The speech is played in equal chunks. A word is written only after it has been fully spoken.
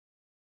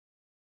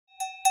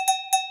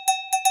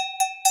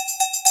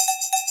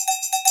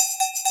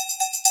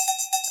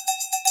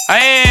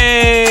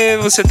Aê!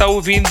 Você tá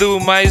ouvindo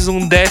mais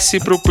um Desce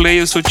Pro Play,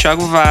 eu sou o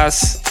Thiago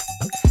Vaz.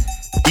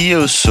 E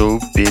eu sou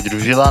o Pedro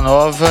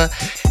Villanova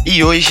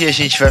e hoje a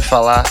gente vai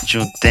falar de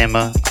um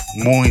tema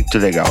muito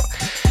legal.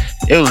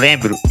 Eu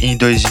lembro em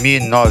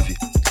 2009,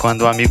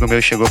 quando um amigo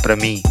meu chegou pra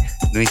mim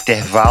no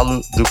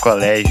intervalo do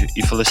colégio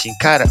e falou assim: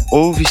 cara,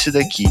 ouve isso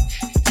daqui.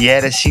 E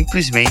era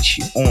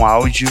simplesmente um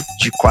áudio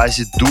de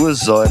quase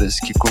 2 horas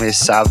que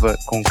começava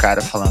com um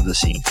cara falando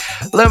assim: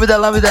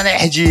 Lambda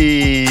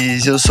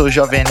Nerds, eu sou o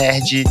Jovem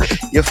Nerd.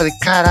 E eu falei: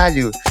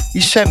 caralho,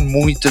 isso é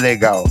muito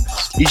legal.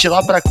 E de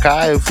lá pra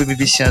cá eu fui me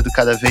viciando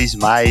cada vez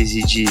mais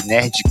e de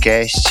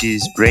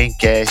Nerdcasts,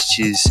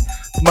 Braincasts,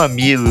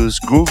 Mamilos,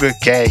 Google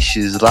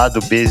Casts, lá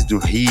do Bez do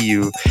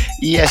Rio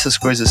e essas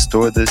coisas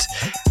todas.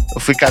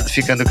 Eu fui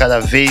ficando cada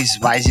vez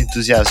mais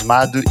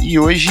entusiasmado e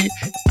hoje,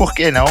 por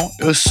que não,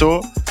 eu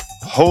sou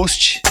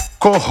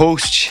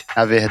co-host,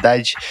 na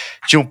verdade,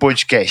 de um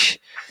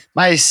podcast.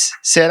 Mas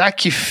será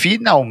que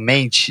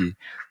finalmente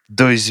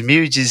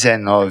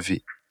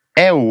 2019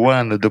 é o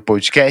ano do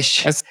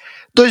podcast?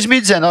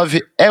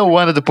 2019 é o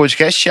ano do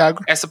podcast,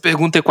 Thiago? Essa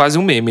pergunta é quase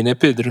um meme, né,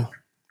 Pedro?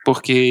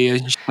 Porque a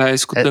gente tá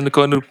escutando que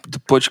é o ano do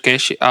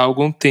podcast há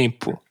algum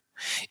tempo.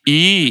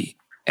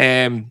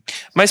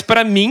 Mas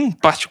para mim,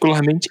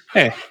 particularmente,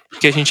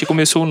 porque a gente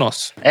começou o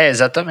nosso.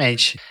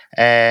 Exatamente.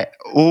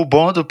 O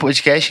bom do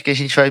podcast é que a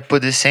gente vai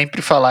poder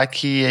sempre falar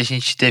que a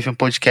gente teve um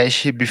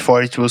podcast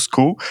before it was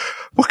cool,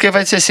 porque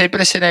vai ser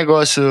sempre esse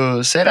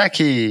negócio, será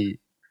que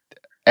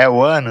é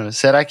o ano?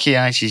 Será que é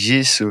antes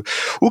disso?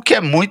 O que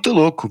é muito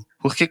louco,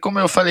 porque como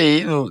eu falei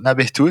aí na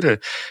abertura,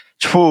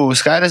 tipo,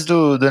 os caras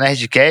do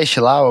Nerdcast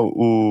lá,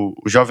 o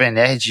Jovem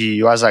Nerd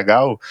e o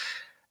Azaghal,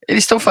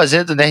 eles estão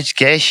fazendo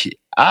Nerdcast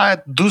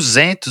há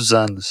 200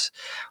 anos.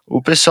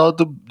 O pessoal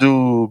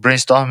do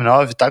Brainstorm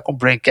 9 tá com o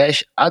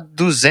Braincast há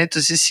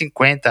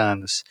 250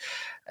 anos.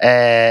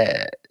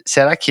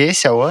 Será que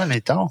esse é o ano,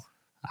 então?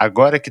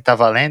 Agora que tá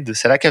valendo?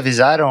 Será que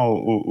avisaram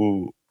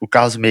o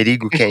Carlos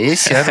Merigo que é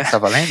esse ano que tá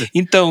valendo?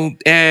 Então,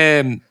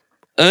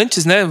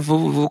 antes, né,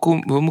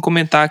 vamos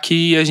comentar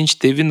que a gente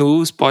teve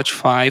no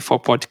Spotify for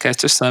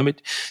Podcasters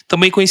Summit,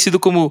 também conhecido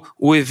como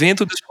o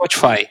evento do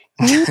Spotify.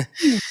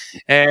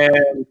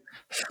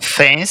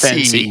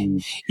 Fancy.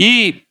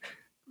 E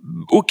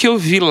o que eu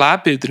vi lá,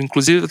 Pedro,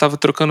 inclusive eu tava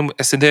trocando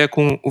essa ideia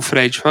com o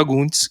Fred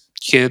Fagundes,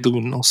 que é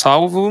do Não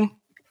Salvo,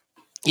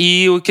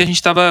 e o que a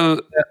gente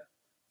tava...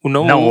 O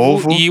Não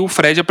Ovo, e o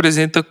Fred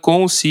apresenta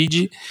com o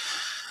Cid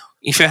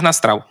Inferno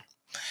Astral.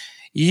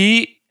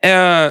 E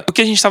o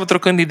que a gente estava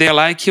trocando ideia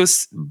lá é que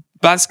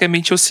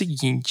basicamente é o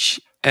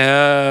seguinte: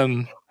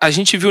 a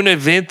gente viu no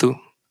evento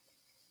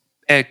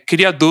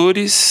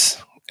criadores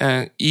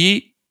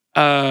e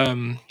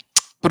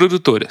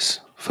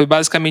produtoras. Foi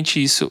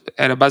basicamente isso.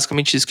 Era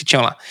basicamente isso que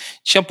tinha lá.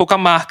 Tinha pouca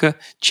marca,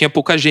 tinha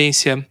pouca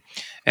agência.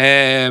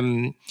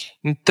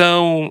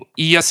 Então,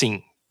 e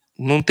assim,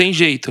 não tem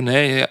jeito,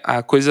 né?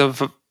 A coisa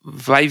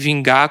vai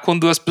vingar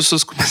quando as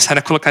pessoas começarem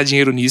a colocar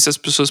dinheiro nisso, as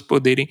pessoas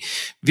poderem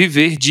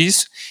viver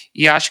disso,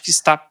 e acho que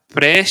está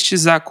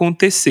prestes a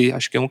acontecer.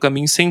 Acho que é um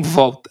caminho sem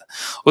volta.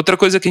 Outra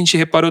coisa que a gente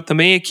reparou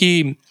também é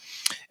que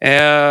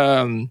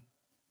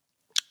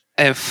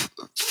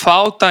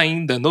falta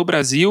ainda no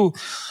Brasil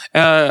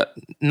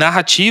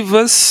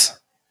narrativas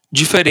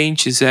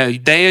diferentes,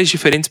 ideias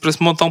diferentes para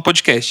se montar um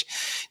podcast.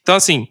 Então,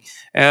 assim,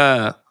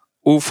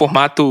 o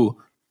formato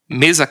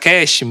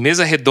mesa-cast,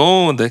 mesa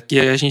redonda, que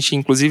a gente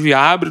inclusive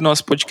abre o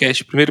nosso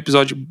podcast, primeiro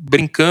episódio,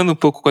 brincando um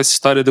pouco com essa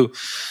história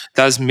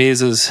das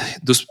mesas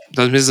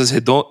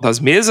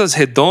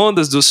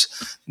redondas,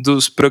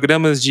 dos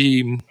programas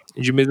de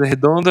mesa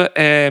redonda.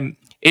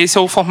 Esse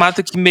é o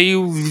formato que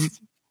meio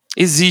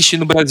existe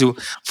no Brasil.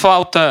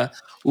 Falta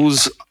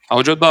os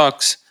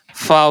audiodocs,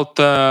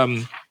 falta...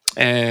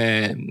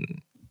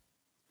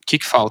 O que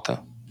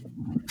falta?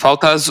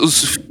 Falta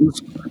os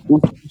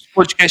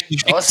podcasts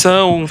de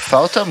ficção. Nossa,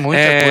 falta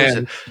muita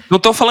coisa. Não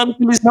estou falando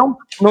que eles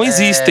não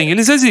existem.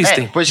 Eles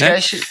existem.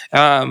 Podcast...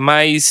 né?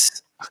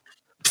 Mas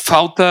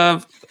falta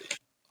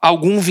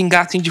algum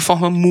vingar assim, de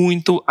forma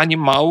muito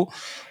animal,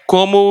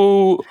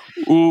 como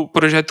o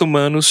Projeto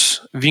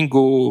Humanos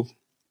vingou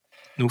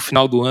no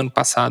final do ano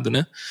passado,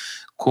 né?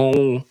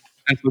 Com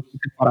essa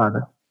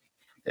temporada.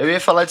 Eu ia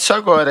falar disso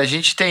agora. A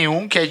gente tem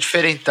um que é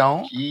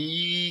diferentão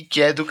e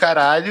que é do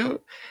caralho,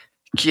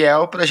 que é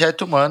o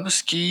Projeto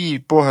Humanos, que,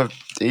 porra,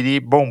 ele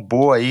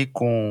bombou aí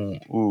com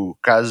o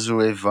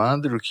caso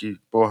Evandro, que,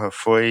 porra,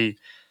 foi...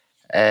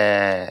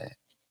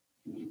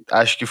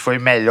 acho que foi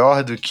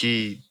melhor do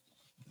que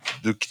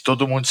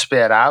todo mundo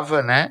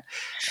esperava, né?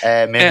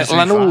 Menos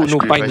lá Ivan, no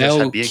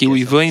painel que o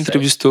Ivan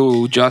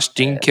entrevistou o Josh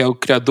Dean, que é o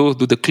criador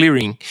do The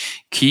Clearing,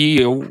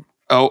 que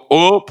é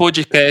o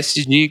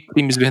podcast de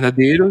crimes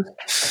verdadeiros.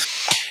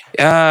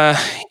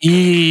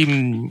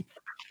 E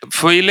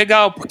foi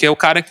legal, porque é o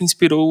cara que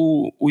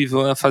inspirou o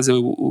Ivan a fazer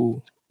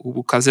o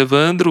caso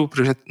Evandro, o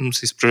projeto, não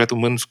sei se o Projeto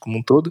Humanos como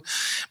um todo,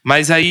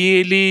 mas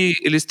aí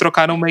eles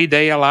trocaram uma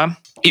ideia lá,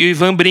 e o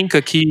Ivan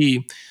brinca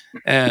que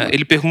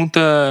ele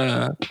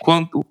pergunta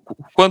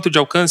quanto de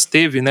alcance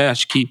teve, né?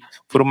 Acho que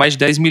Foram mais de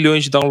 10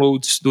 milhões de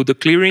downloads do The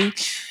Clearing.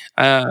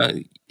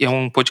 É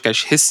um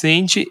podcast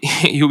recente.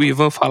 E o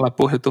Ivan fala,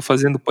 porra, eu tô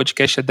fazendo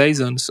podcast há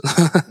 10 anos.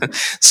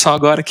 Só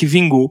agora que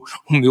vingou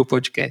o meu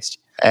podcast.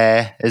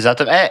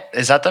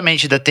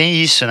 Exatamente, ainda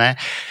tem isso, né?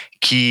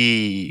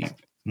 Que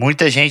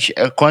muita gente...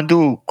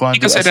 Quando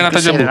que é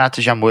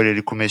Serenata de Amor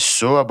ele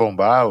começou a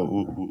bombar,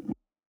 o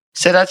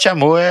Serenata de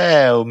Amor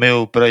é o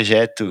meu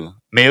projeto,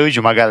 meu e de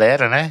uma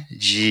galera, né?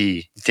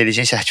 De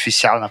inteligência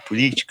artificial na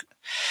política.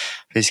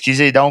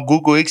 Pesquisa e dá um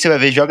Google aí que você vai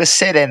ver, joga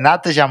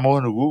Serenata de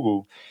Amor no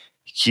Google,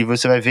 que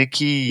você vai ver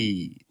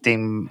que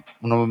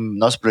no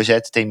nosso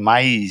projeto tem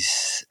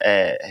mais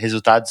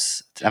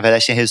resultados, na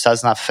verdade tem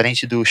resultados na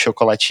frente do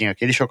chocolatinho,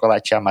 aquele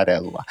chocolatinho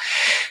amarelo lá,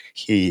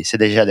 que você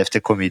já deve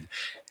ter comido.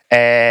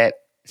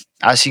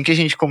 Assim que a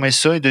gente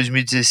começou, em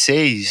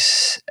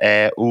 2016,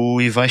 o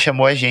Ivan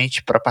chamou a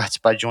gente para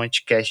participar de um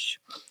Anticast.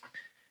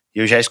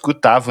 Eu já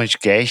escutava o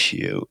Anticast,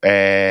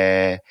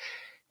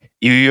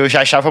 e eu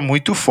já achava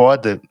muito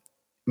foda,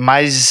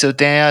 mas eu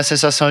tenho a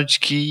sensação de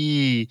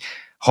que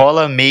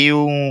rola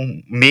meio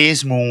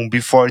mesmo um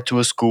Before It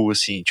Was Cool,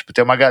 assim. Tipo,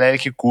 tem uma galera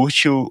que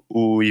curte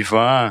o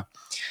Ivan,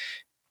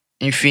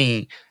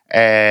 enfim,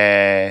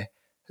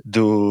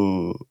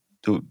 do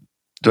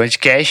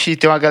Anticast, e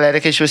tem uma galera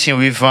que é tipo assim,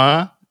 o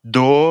Ivan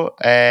do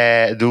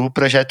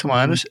Projeto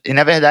Humanos, e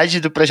na verdade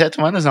do Projeto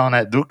Humanos não,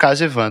 né, do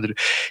Caso Evandro.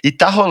 E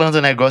tá rolando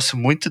um negócio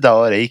muito da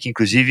hora aí, que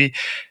inclusive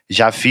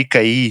já fica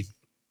aí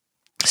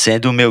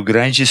sendo o meu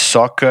grande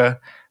soca,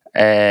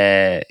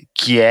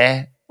 que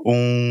é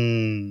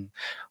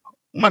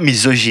uma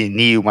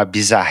misoginia, uma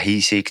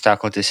bizarrice aí que tá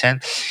acontecendo,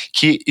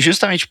 que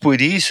justamente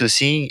por isso,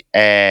 assim,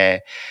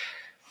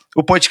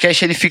 o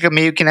podcast ele fica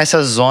meio que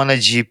nessa zona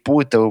de,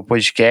 puta, o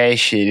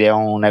podcast ele é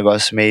um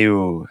negócio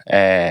meio,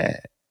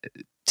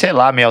 sei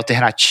lá, meio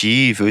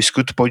alternativo, eu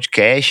escuto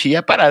podcast e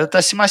a parada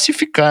tá se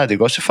massificando,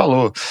 igual você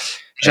falou.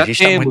 Já a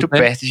gente tá muito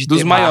perto de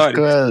ter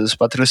marcas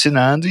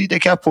patrocinando e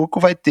daqui a pouco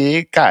vai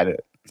ter, cara...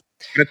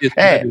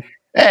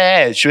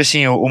 tipo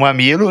assim, o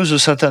Mamilos, o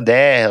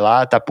Santander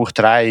lá tá por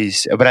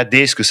trás, o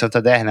Bradesco, o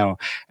Santander não,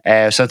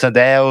 o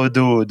Santander é o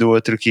do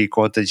outro que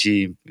conta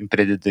de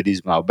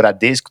empreendedorismo lá, o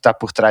Bradesco tá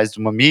por trás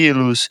do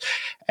Mamilos,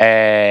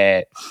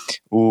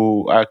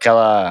 o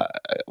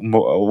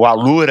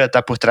Alura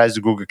tá por trás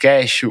do Google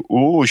Cash,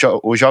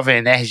 o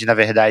Jovem Nerd, na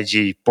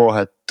verdade,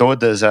 porra,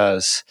 todas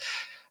as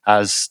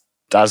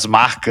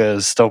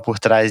marcas estão por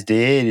trás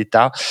dele e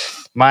tal,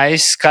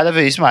 mas cada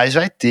vez mais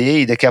vai ter,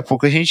 e daqui a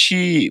pouco a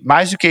gente,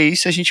 mais do que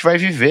isso, a gente vai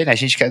viver, né? A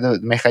gente que é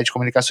do mercado de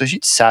comunicação, a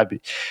gente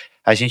sabe,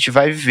 a gente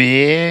vai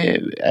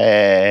ver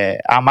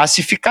a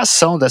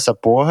massificação dessa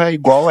porra,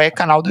 igual é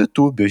canal do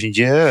YouTube. Hoje em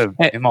dia,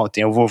 irmão,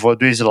 tem o vovô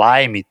do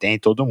Slime, tem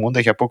todo mundo,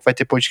 daqui a pouco vai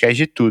ter podcast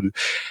de tudo.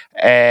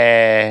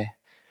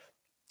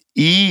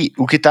 E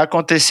o que tá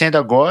acontecendo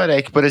agora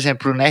é que, por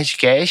exemplo, o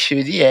Nerdcast,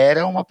 ele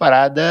era uma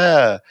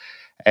parada...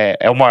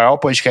 É o maior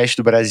podcast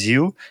do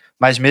Brasil,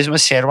 mas mesmo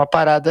assim era uma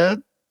parada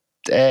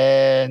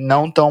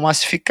não tão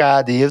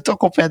massificada. E eu tô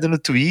acompanhando no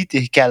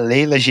Twitter que a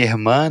Leila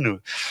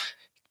Germano,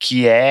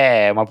 que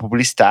é uma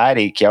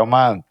publicitária, que é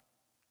uma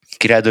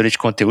criadora de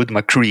conteúdo,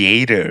 uma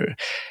creator,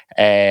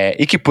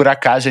 e que por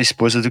acaso é a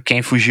esposa do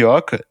Ken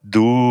Fujioka,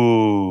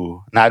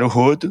 do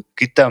Naruhodo,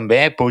 que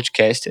também é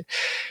podcaster,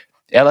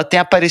 ela tem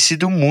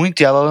aparecido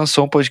muito e ela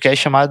lançou um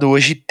podcast chamado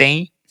Hoje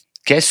Tem,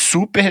 que é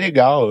super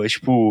legal,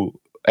 tipo...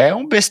 É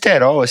um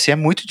besterol, assim, é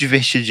muito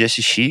divertido de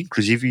assistir,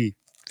 inclusive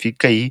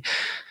fica aí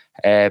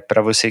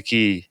para você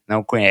que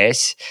não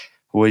conhece,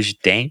 Hoje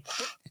Tem,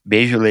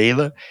 beijo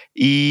Leila,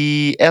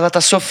 e ela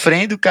tá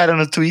sofrendo, cara,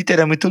 no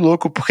Twitter, é muito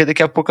louco, porque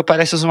daqui a pouco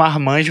aparece os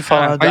marmanjos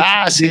falando,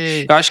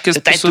 eu acho que as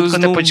pessoas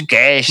não,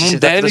 podcast, não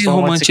devem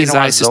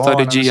romantizar essa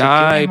história de,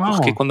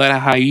 porque quando era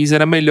raiz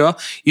era melhor.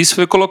 Isso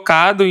foi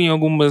colocado em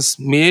algumas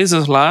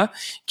mesas lá,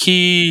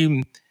 que...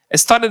 A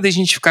história de a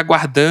gente ficar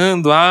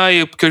guardando,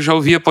 porque eu já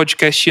ouvia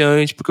podcast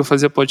antes, porque eu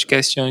fazia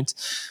podcast antes,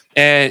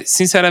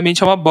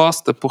 sinceramente é uma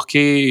bosta,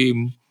 porque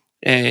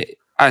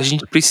a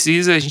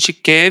gente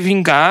quer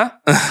vingar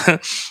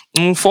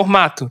um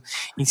formato.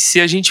 E se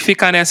a gente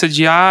ficar nessa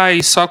de,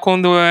 só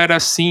quando eu era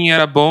assim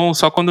era bom,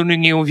 só quando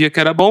ninguém ouvia que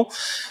era bom,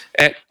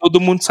 todo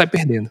mundo sai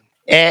perdendo.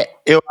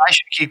 Eu acho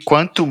que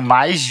quanto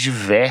mais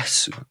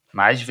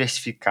mais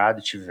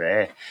diversificado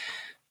tiver,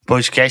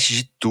 podcast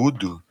de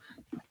tudo,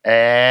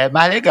 é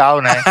mais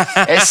legal, né?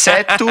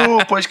 Exceto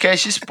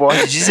podcast de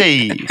esporte. Diz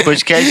aí,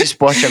 podcast de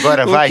esporte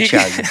agora vai,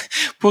 Thiago?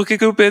 Por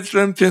que o Pedro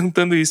tá me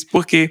perguntando isso?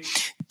 Porque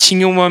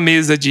tinha uma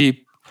mesa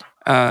de...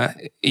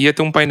 ia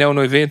ter um painel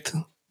no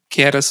evento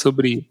que era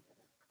sobre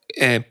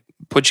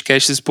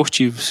podcasts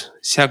esportivos.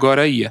 Se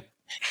agora ia.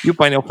 E o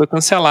painel foi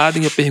cancelado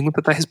e a pergunta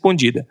tá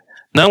respondida.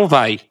 Não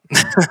vai.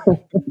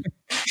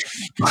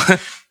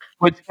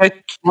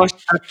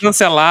 Podcast tá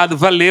cancelado.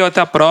 Valeu, até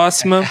a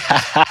próxima.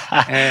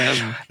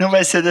 Não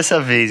vai ser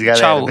dessa vez,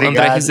 galera. Tchau,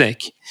 obrigado. André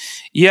Rizek.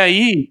 E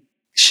aí,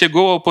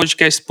 chegou ao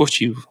podcast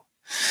esportivo.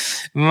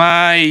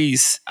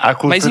 Mas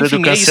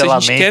enfim, é isso. A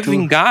gente quer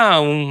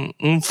vingar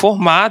um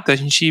formato.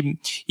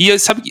 E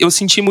sabe, eu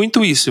senti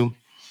muito isso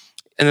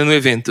no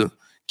evento.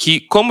 que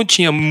como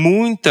tinha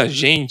muita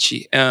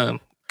gente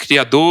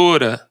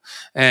criadora,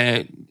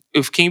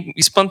 eu fiquei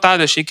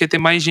espantado, achei que ia ter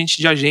mais gente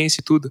de agência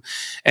e tudo.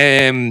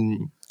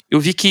 Eu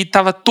vi que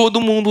tava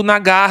todo mundo na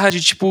garra de,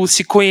 tipo,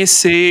 se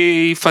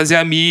conhecer e fazer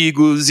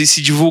amigos e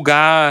se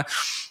divulgar.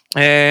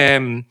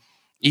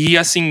 E,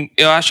 assim,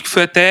 eu acho que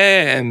foi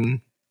até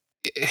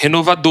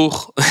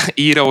renovador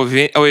ir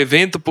ao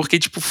evento, porque,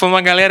 tipo, foi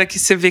uma galera que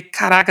você vê,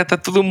 caraca, tá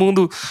todo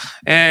mundo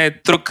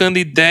trocando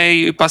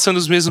ideia, passando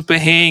os mesmos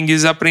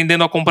perrengues,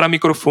 aprendendo a comprar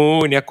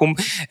microfone,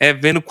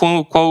 vendo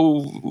qual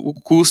o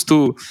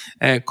custo,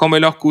 qual o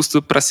melhor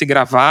custo para se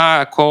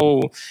gravar,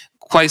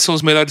 quais são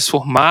os melhores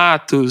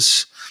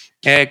formatos,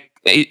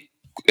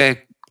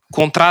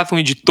 contrata um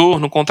editor,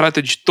 não contrata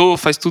editor,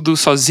 faz tudo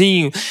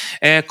sozinho,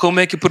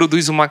 como é que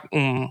produz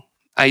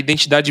a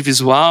identidade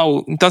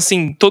visual. Então,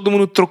 assim, todo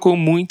mundo trocou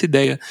muita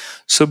ideia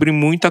sobre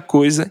muita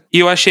coisa. E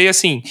eu achei,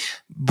 assim,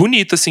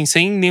 bonito, assim,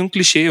 sem nenhum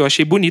clichê. Eu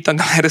achei bonito a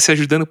galera se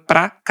ajudando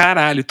pra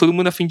caralho. Todo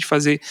mundo a fim de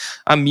fazer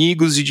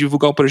amigos e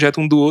divulgar o projeto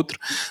um do outro.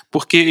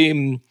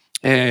 Porque,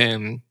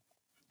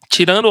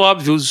 tirando,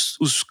 óbvio,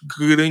 os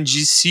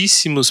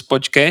grandíssimos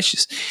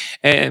podcasts,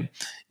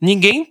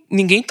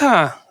 ninguém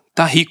tá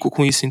rico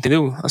com isso,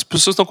 entendeu? As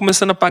pessoas estão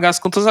começando a pagar as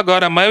contas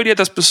agora. A maioria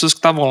das pessoas que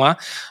estavam lá,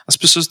 as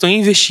pessoas estão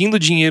investindo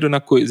dinheiro na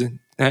coisa,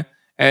 né?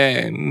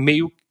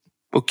 Meio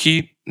o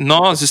que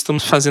nós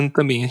estamos fazendo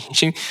também. A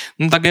gente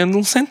não está ganhando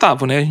um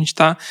centavo, né? A gente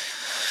está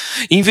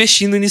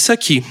investindo nisso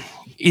aqui.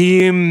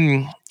 E,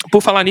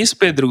 por falar nisso,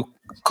 Pedro,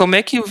 como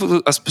é que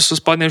as pessoas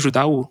podem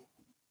ajudar o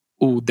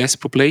Desce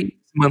Pro Play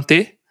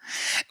manter?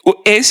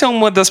 Essa é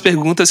uma das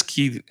perguntas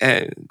que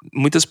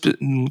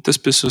muitas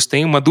pessoas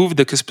têm, uma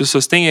dúvida que as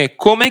pessoas têm é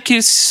como é que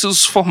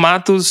os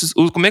formatos,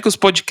 como é que os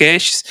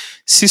podcasts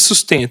se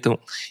sustentam?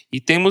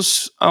 E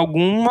temos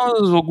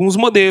alguns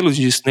modelos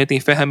disso, né? Tem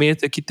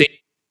ferramenta que tem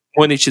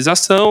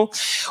monetização.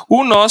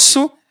 O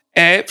nosso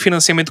é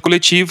financiamento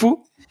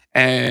coletivo.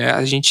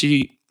 A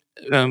gente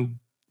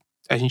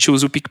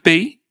usa o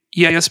PicPay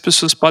e aí as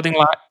pessoas podem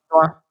lá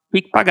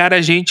pagar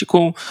a gente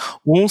com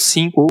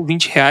 5 ou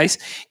 20 reais.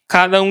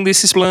 Cada um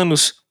desses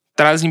planos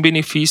trazem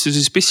benefícios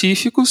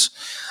específicos.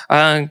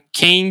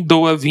 Quem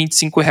doa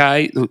 25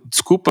 reais...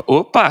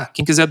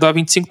 quem quiser doar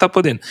 25 tá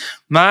podendo.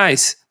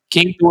 Mas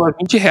quem doa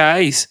 20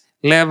 reais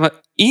leva,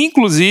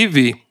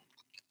 inclusive,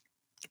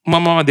 uma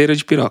mamadeira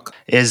de piroca.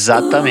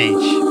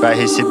 Exatamente. Vai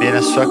receber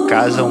na sua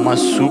casa uma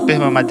super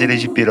mamadeira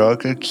de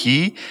piroca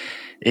que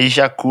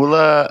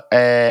ejacula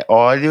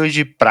óleo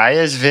de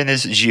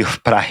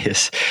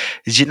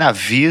de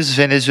navios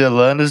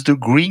venezuelanos do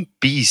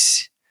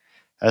Greenpeace,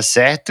 tá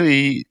certo?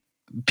 E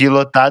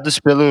pilotados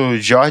pelo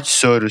George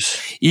Soros.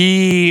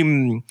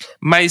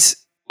 Mas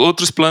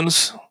outros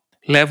planos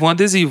levam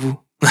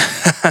adesivo.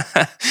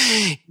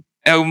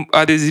 É o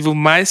adesivo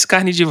mais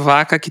carne de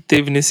vaca que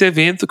teve nesse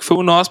evento, que foi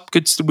o nosso, porque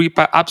eu distribuí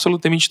para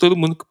absolutamente todo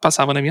mundo que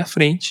passava na minha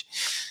frente.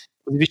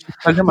 O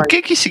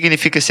que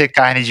significa ser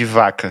carne de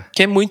vaca?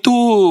 Que é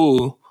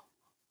muito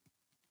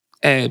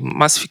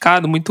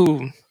massificado, muito...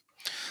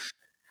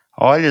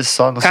 Olha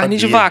só, não carne sabia.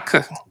 de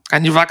vaca.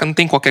 Carne de vaca não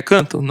tem em qualquer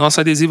canto?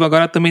 Nosso adesivo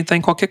agora também tá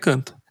em qualquer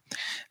canto.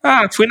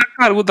 Fui na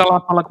Caruda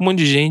lá falar com um monte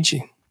de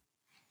gente.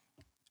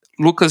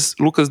 Lucas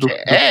do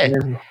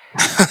Fresno.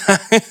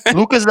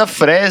 Lucas da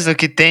Fresno,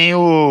 que tem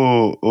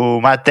o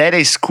Matéria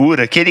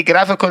Escura, que ele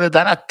grava quando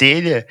dá na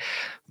telha.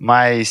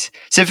 Mas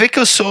você vê que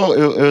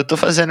eu tô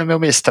fazendo meu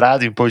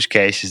mestrado em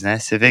podcasts, né?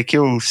 Você vê que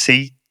eu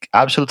sei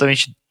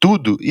absolutamente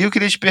tudo. E eu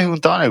queria te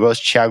perguntar um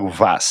negócio, Thiago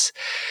Vaz.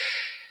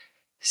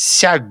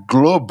 Se a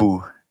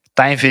Globo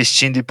tá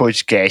investindo em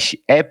podcast,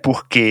 é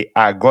porque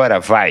agora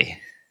vai?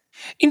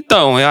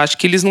 Então, eu acho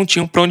que eles não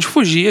tinham pra onde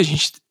fugir. A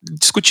gente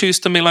discutiu isso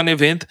também lá no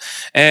evento.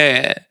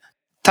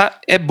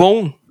 É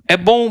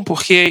bom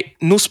porque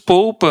nos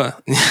poupa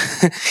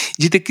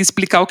de ter que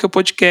explicar o que é o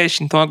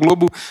podcast. Então a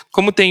Globo,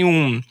 como tem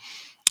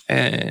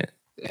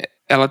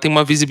ela tem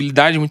uma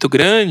visibilidade muito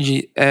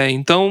grande,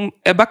 então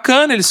é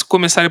bacana eles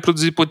começarem a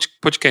produzir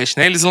podcast,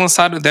 né? Eles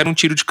deram um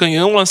tiro de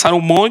canhão, lançaram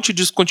um monte,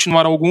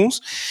 descontinuaram alguns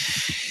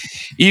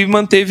e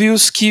manteve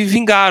os que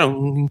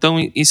vingaram. Então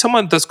isso é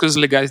uma das coisas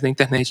legais da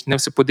internet, né?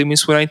 Você poder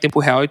mensurar em tempo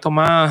real e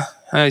tomar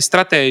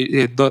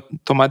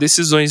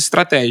decisões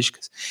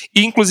estratégicas.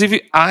 E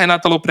inclusive a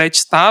Renata Lopretti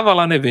estava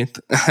lá no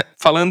evento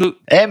falando...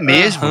 É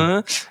mesmo?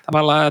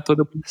 Estava lá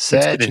toda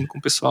discutindo com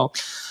o pessoal.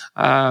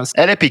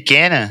 Ela é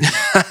pequena?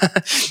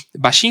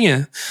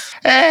 Baixinha?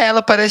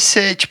 Ela parece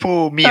ser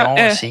tipo Mion,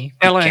 assim,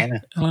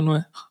 pequena. Ela não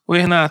é. Oi,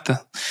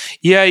 Renata.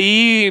 E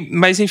aí,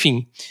 mas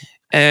enfim,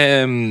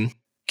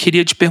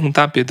 queria te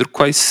perguntar, Pedro,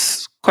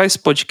 quais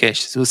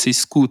podcasts você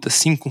escuta,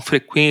 assim, com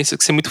frequência,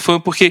 que você é muito fã,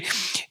 porque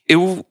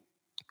eu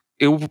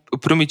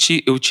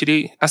prometi, eu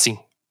tirei, assim,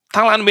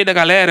 tá lá no meio da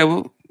galera,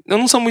 eu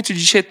não sou muito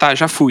de chetar,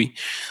 já fui.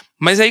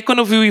 Mas aí quando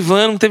eu vi o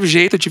Ivan, não teve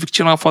jeito, eu tive que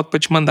tirar uma foto pra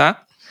te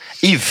mandar.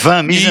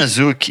 Ivan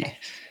Mizanzuki.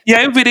 E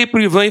aí eu virei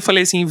pro Ivan e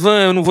falei assim,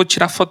 Ivan, eu não vou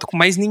tirar foto com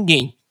mais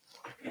ninguém.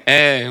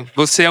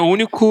 Você é o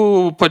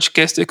único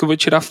podcaster que eu vou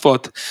tirar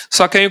foto.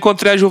 Só que aí eu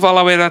encontrei a Juva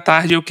Lauer da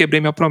tarde e eu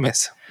quebrei minha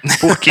promessa.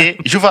 Porque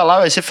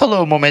Juvalau, você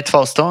falou Momento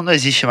Faustão, não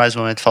existe mais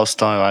Momento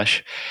Faustão, eu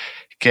acho.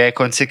 Que é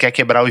quando você quer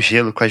quebrar o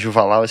gelo com a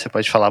Juvalau, você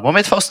pode falar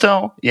Momento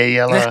Faustão, e aí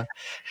ela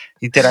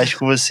interage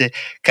com você.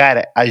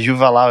 Cara, a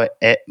Juvalau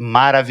é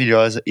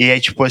maravilhosa. E é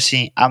tipo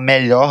assim, a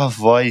melhor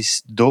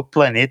voz do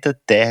planeta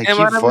Terra. É Que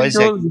voz é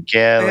maravilhoso.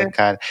 aquela,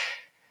 cara?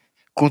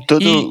 Com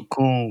todo, E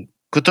com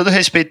todo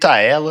respeito a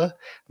ela,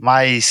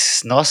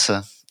 mas,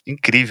 nossa,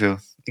 incrível.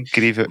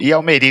 Incrível. E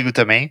ao Merigo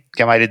também,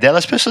 que é a marido dela,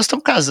 as pessoas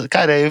estão casando.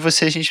 Cara, eu e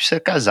você, a gente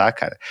precisa casar,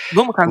 cara.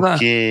 vamos casar?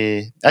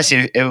 Porque,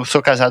 assim, eu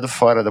sou casado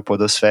fora da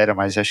podosfera,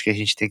 mas acho que a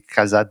gente tem que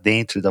casar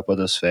dentro da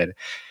podosfera.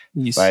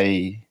 Isso.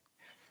 Vai.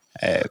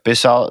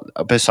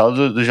 O pessoal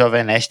do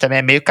Jovem Nerd também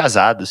é meio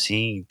casado,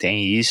 sim,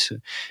 tem isso.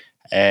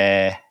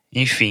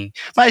 Enfim.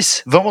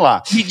 Mas, vamos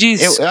lá. Me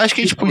diz. Eu acho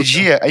que a gente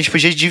podia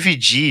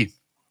dividir.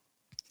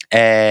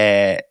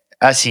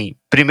 Assim,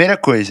 primeira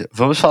coisa,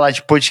 vamos falar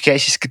de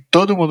podcasts que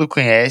todo mundo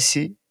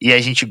conhece e a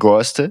gente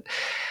gosta.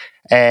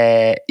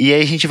 E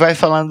aí a gente vai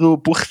falando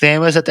por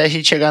temas até a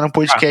gente chegar num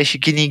podcast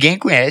que ninguém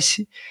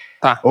conhece.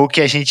 Tá. Ou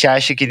que a gente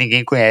acha que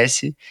ninguém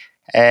conhece.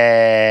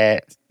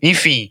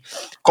 Enfim,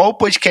 qual o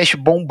podcast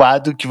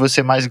bombado que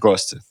você mais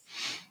gosta?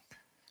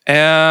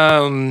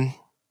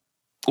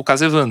 O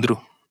caso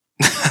Evandro.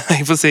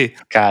 E você?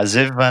 Caso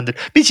Evandro.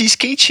 Me diz,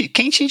 quem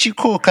te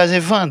indicou o Caso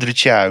Evandro,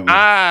 Thiago?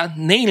 Ah,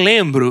 nem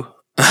lembro.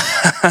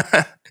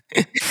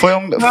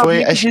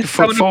 Acho que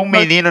foi um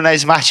menino na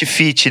Smart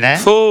Fit, né?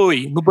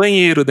 Foi, no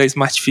banheiro da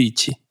Smart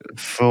Fit.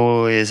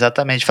 Foi,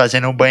 exatamente,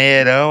 fazendo um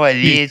banheirão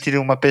ali entre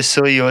uma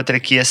pessoa e outra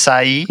que ia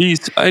sair.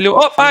 Isso. Aí ele,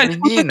 pai,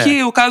 escuta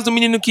aqui o caso do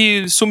menino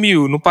que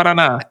sumiu no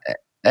Paraná.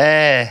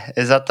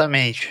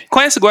 Exatamente.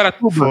 Conhece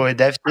Guaratuba? Foi,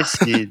 deve ter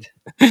sido.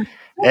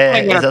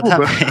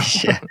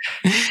 Exatamente.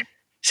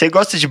 Você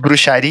gosta de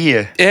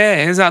bruxaria?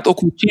 Exato.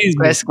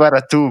 Ocultismo. Conhece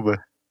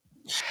Guaratuba?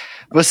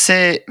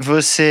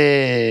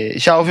 Você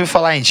já ouviu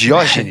falar em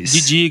Diógenes?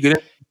 Didi,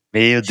 grande.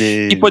 Meu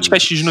Deus. E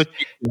podcast de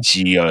notícia?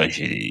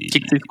 Diógenes. O que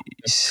você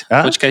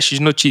escuta? Podcast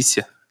de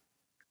notícia.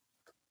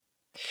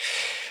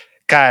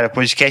 Cara,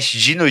 podcast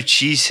de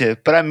notícia,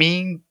 pra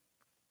mim,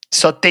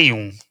 só tem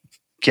um,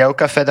 que é o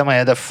Café da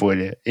Manhã da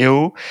Folha.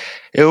 Eu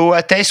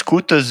até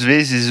escuto, às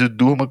vezes, o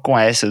Durma com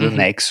essa, do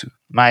Nexo,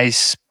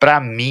 mas pra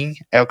mim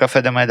é o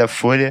Café da Manhã da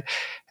Folha,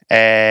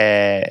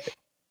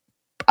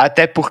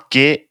 até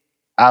porque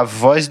a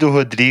voz do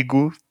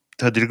Rodrigo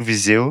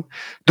Vizeu,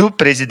 do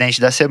Presidente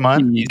da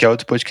Semana, que é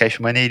outro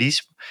podcast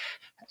maneiríssimo,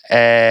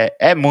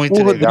 é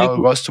muito legal,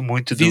 eu gosto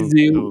muito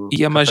do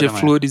e a Magé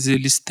Flores,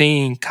 eles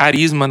têm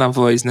carisma na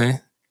voz,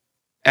 né?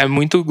 É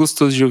muito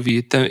gostoso de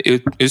ouvir. Eu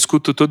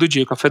escuto todo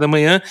dia, Café da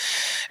Manhã.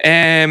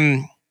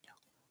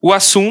 O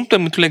assunto é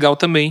muito legal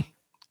também.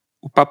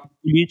 O papo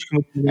político é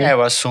muito legal.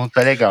 O assunto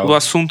é legal. O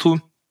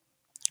assunto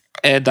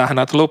é da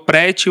Renata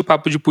Lopretti, o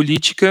papo de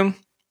política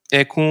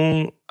é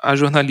com as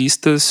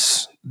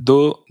jornalistas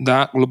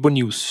da Globo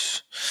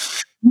News.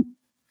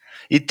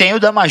 E tem o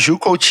da Maju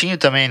Coutinho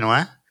também, não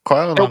é? Qual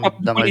é o nome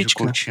da Maju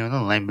política. Coutinho? Eu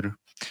não lembro.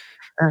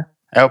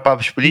 É o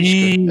Papo de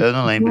Política? Eu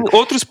não lembro.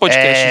 Outros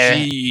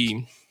podcasts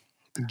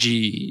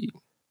de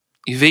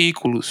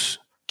veículos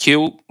que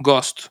eu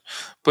gosto.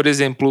 Por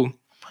exemplo,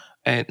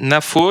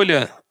 na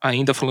Folha,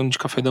 ainda falando de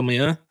café da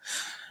manhã,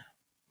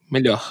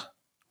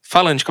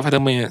 falando de café da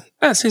manhã,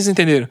 vocês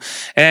entenderam.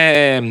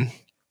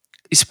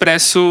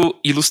 Expresso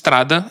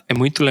Ilustrada, é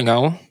muito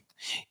legal.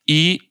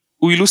 E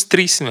o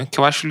Ilustríssima, que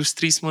eu acho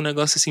Ilustríssima um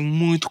negócio assim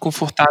muito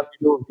confortável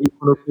de ouvir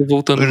quando eu tô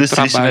voltando do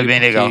trabalho. É bem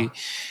legal.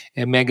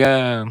 É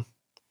mega...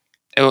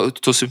 Eu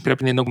tô sempre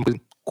aprendendo alguma coisa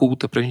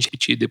culta pra gente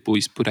repetir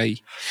depois por aí.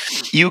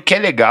 E o que é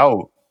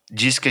legal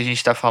disso que a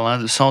gente tá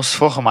falando são os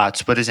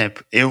formatos. Por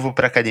exemplo, eu vou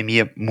pra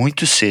academia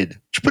muito cedo.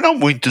 Tipo, não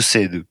muito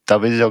cedo.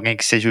 Talvez alguém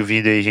que esteja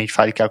ouvindo aí, a gente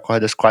fale que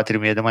acorda às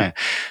 4h30 da manhã.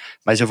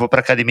 Mas eu vou pra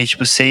academia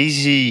tipo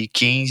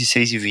 6h15,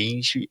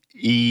 6h20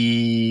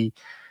 e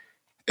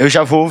eu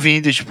já vou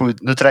ouvindo, tipo,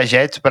 no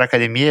trajeto pra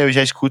academia, eu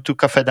já escuto o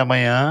café da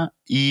manhã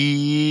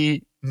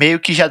e meio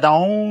que já dá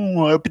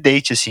um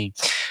update, assim.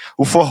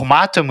 O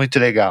formato é muito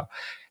legal.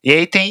 E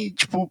aí tem,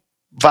 tipo,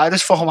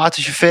 vários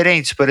formatos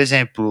diferentes. Por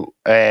exemplo,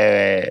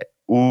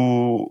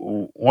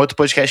 um outro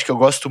podcast que eu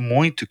gosto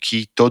muito,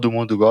 que todo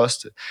mundo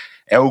gosta,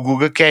 é o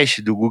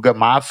GugaCast, do Guga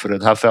Mafra,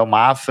 do Rafael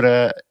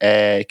Mafra,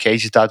 que é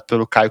editado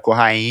pelo Caio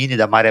Corraine,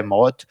 da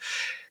Maremoto.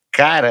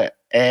 Cara,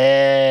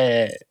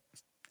 é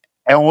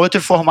um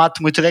outro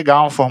formato muito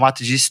legal, um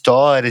formato de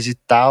histórias e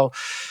tal.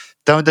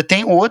 Então ainda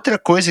tem outra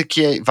coisa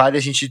que vale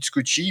a gente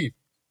discutir,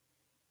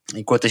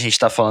 enquanto a gente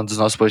tá falando dos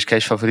nossos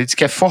podcasts favoritos,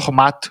 que é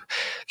formato.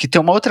 Que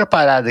tem uma outra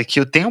parada, que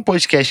eu tenho um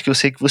podcast que eu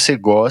sei que você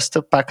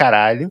gosta pra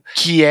caralho,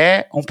 que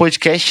é um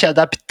podcast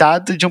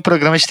adaptado de um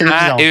programa de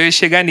televisão. Eu ia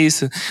chegar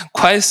nisso.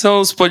 Quais são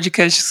os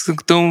podcasts que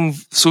estão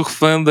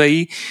surfando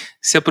aí,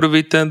 se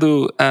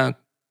aproveitando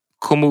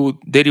como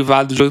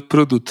derivado de outro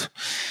produto?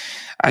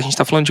 A gente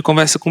tá falando de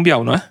Conversa com o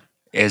Bial, não é?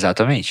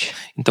 Exatamente.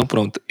 Então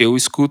pronto,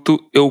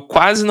 eu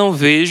quase não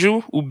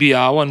vejo o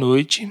Bial à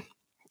noite.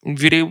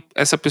 Virei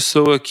essa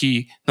pessoa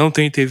que não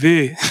tem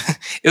TV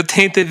Eu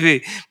tenho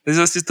TV, mas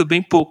eu assisto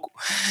bem pouco.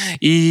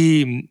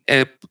 E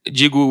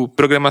digo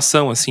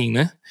programação, assim,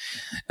 né?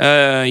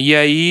 E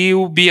aí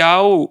o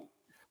Bial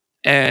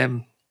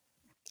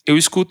eu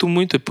escuto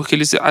muito, porque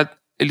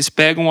eles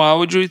pegam o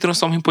áudio e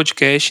transformam em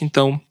podcast,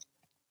 então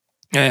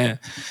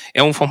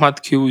é um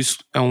formato que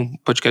é um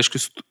podcast que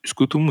eu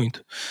escuto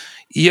muito.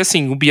 E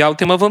assim, o Bial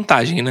tem uma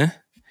vantagem, né?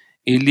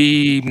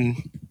 Ele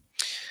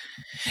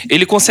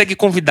consegue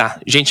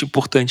convidar gente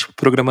importante pro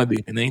programa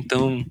dele, né?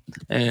 Então,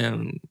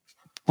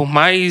 por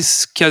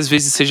mais que às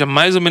vezes seja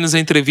mais ou menos a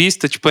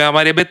entrevista, tipo, é a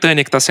Maria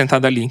Bethânia que tá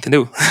sentada ali,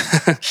 entendeu?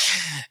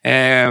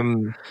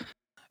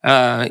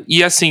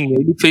 E assim,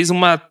 ele fez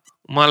uma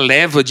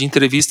leva de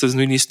entrevistas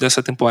no início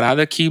dessa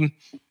temporada que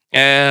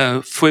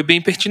foi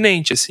bem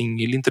pertinente,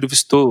 assim. Ele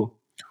entrevistou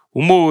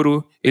o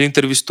Moro, ele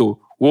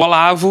entrevistou o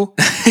Olavo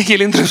e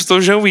ele entrevistou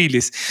o Jean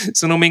Willis.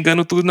 Se eu não me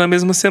engano, tudo na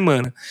mesma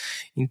semana.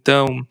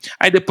 Então,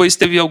 aí depois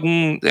teve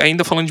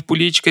ainda falando de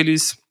política,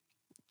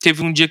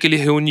 teve um dia que ele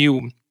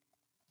reuniu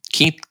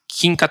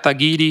Kim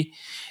Kataguiri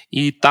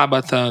e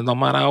Tabata do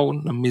Amaral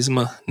no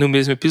mesmo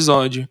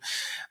episódio.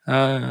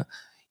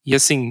 E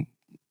assim,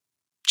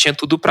 tinha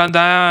tudo pra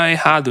dar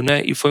errado,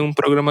 né? E foi um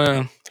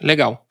programa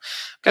legal.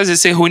 Porque às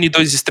vezes você reúne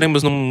dois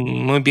extremos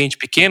num ambiente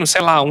pequeno,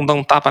 sei lá, um dá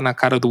um tapa na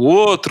cara do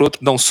outro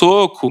dá um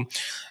soco,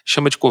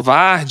 chama de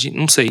covarde,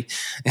 não sei.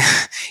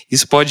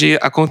 Isso pode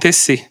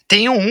acontecer.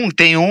 Tem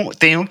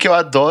um que eu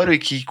adoro e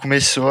que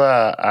começou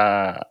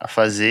a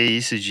fazer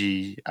isso,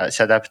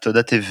 se adaptou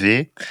da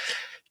TV,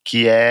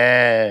 que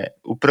é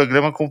o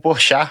programa com o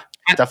Porchat,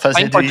 que tá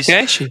fazendo tá em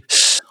podcast?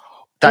 Isso.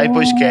 Tá em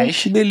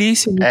podcast. Que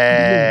delícia.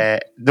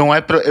 Não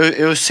é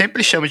eu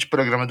sempre chamo de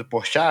programa do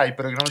Porchat, e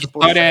programa do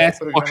Porchat,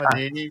 o programa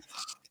dele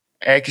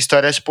que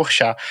história é essa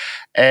Porchat.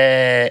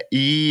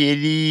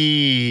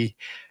 E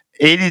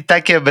ele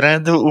tá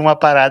quebrando uma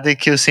parada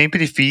que eu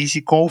sempre fiz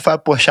e com o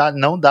Fábio Porchat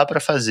não dá pra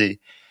fazer,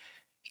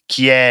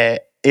 que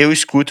eu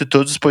escuto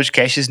todos os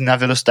podcasts na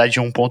velocidade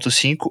de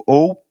 1.5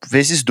 ou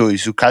vezes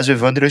 2. O caso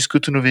Evandro eu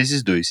escuto no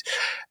vezes 2.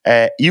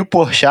 E o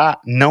Porchat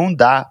não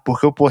dá,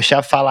 porque o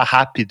Porchat fala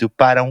rápido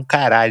para um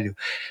caralho.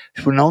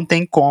 Tipo, não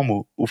tem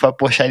como. O Fábio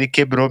Porchat, ele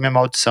quebrou minha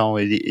maldição.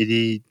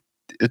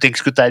 Eu tenho que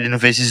escutar ele no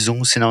vezes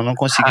 1, senão eu não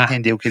consigo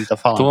entender o que ele tá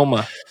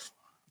falando.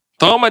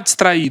 Toma,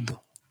 distraído.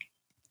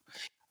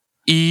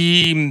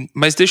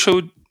 Mas deixa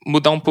eu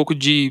mudar um pouco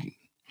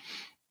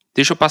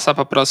deixa eu passar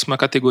para a próxima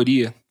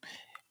categoria.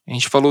 A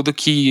gente falou do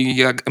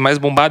que é mais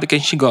bombado que a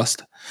gente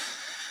gosta.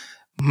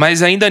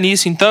 Mas ainda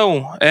nisso,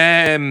 então,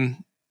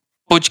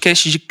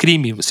 podcast de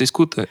crime, você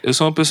escuta? Eu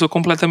sou uma pessoa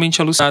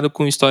completamente alucinada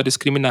com histórias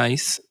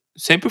criminais.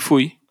 Sempre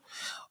fui.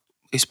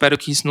 Espero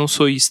que isso não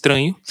soe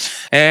estranho.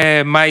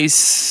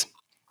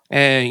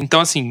 Então,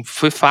 assim,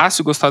 foi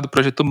fácil gostar do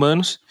Projeto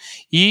Humanos.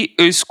 E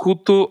eu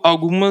escuto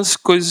algumas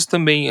coisas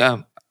também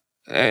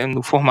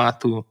no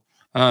formato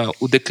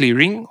o The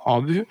Clearing,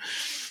 óbvio.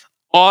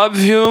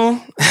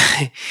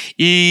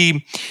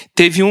 E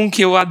teve um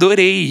que eu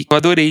adorei,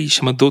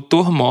 chama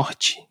Doutor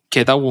Morte, que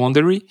é da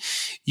Wondery,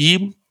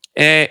 e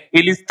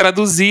eles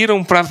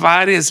traduziram para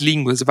várias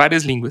línguas.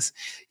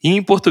 E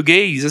em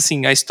português,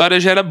 assim, a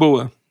história já era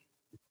boa.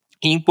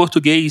 E em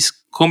português,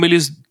 como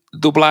eles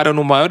dublaram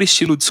no maior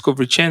estilo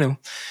Discovery Channel,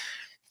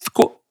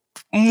 ficou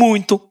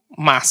muito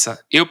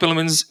massa. Eu, pelo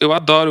menos, eu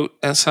adoro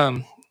essa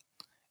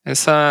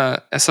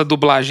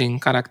dublagem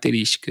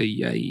característica,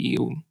 e aí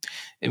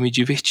eu me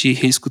diverti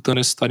reescutando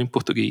essa história em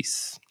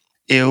português.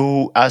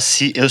 O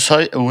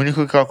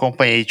único que eu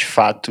acompanhei de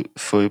fato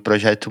foi o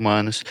Projeto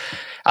Humanos.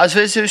 Às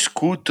vezes eu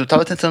escuto,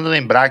 tava tentando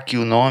lembrar que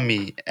o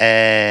nome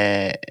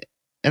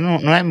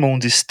não é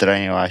Mundo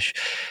Estranho, eu acho.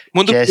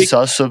 Mundo que Freak. É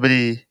só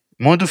sobre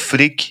Mundo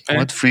Freak.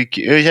 Mundo Freak.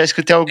 Eu já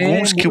escutei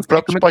alguns que o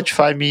próprio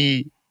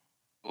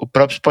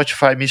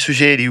Spotify me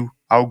sugeriu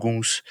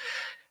alguns.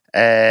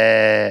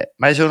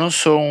 Mas eu não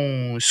sou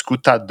um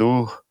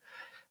escutador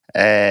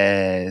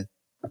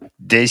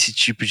desse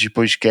tipo de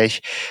podcast.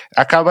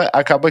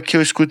 Acaba que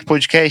eu escuto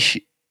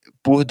podcast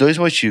por dois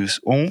motivos.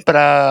 Um,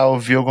 pra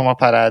ouvir alguma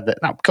parada.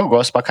 Não, porque eu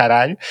gosto pra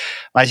caralho.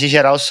 Mas em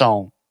geral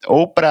são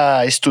ou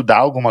pra estudar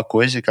alguma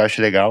coisa que eu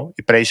acho legal.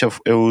 E pra isso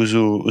eu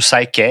uso o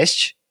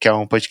SciCast, que é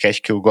um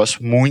podcast que eu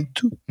gosto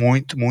muito,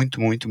 muito,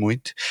 muito, muito,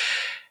 muito.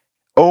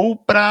 Ou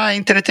pra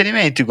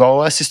entretenimento, igual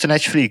eu assisto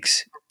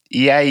Netflix.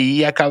 E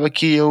aí acaba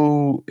que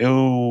eu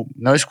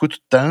não escuto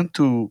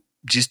tanto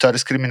de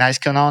histórias criminais,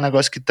 que não é um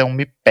negócio que tão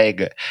me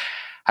pega.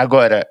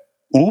 Agora,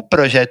 o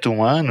Projeto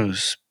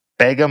Humanos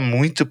pega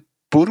muito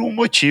por um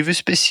motivo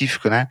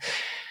específico, né?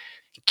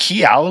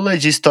 Que aula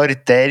de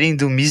storytelling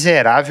do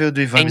miserável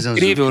do Ivan Mizanzuki.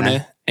 É incrível,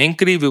 né? É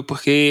incrível,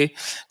 porque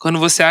quando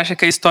você acha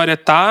que a história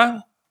tá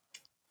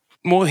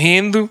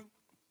morrendo,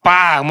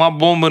 pá, uma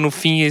bomba no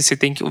fim, e você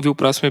tem que ouvir o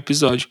próximo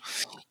episódio.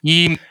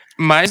 E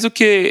mais do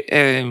que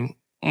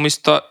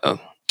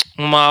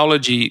uma aula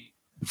de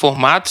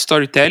formato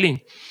storytelling,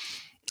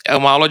 é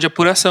uma aula de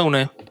apuração,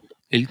 né?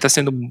 Ele tá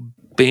sendo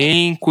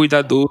bem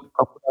cuidadoso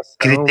com a apuração.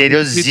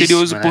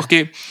 Criterioso, né?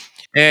 Porque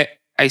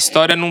a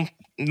história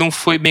não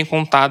foi bem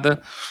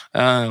contada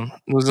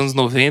nos anos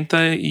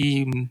 90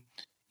 e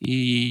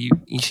E,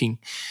 enfim,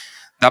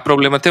 dá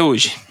problema até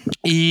hoje.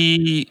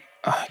 E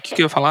o que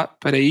eu ia falar?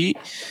 Peraí.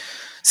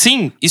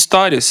 Sim,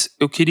 histórias.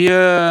 Eu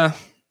queria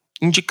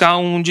indicar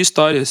um de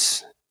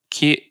histórias,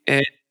 que é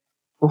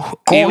Eu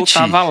Conte!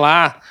 Tava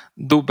Lá,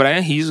 do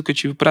Brian Rizzo, que eu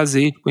tive o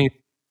prazer de conhecer.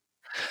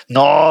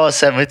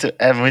 Nossa, é muito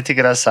Ele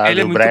engraçado.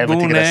 é O muito Brian é muito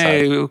bom, né?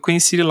 engraçado. Eu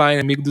conheci ele lá, é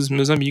amigo dos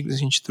meus amigos, a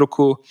gente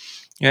trocou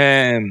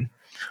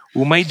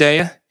uma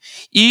ideia.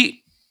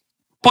 E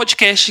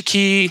podcast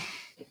que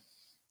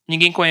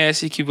ninguém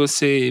conhece, que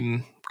você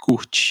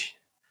curte.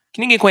 Que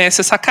ninguém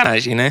conhece é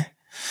sacanagem, né?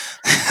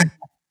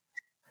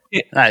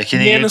 Ah, que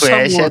ninguém Menos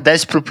conhece é famoso.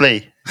 Desce pro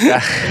Play.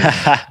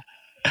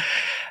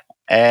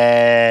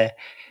 É,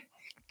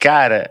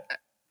 cara,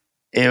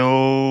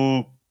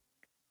 eu.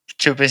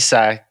 Deixa eu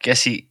pensar. Que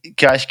assim,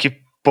 que eu acho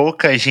que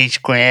pouca gente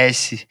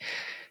conhece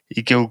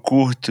e que eu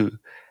curto.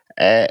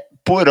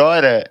 Por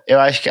hora, eu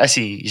acho que,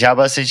 assim, já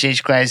bastante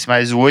gente conhece,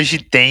 mas o Hoje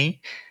Tem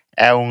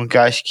é um que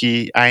eu acho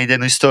que ainda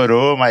não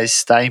estourou, mas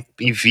está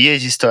em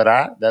vias de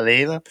estourar, da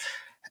Leila.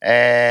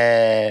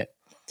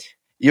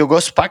 E eu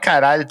gosto pra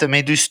caralho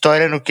também do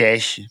História no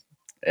Cast.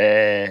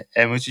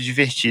 É muito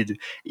divertido.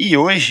 E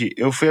hoje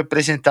eu fui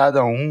apresentado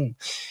a um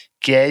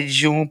que é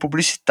de um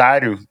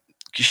publicitário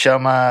que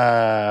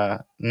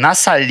chama Na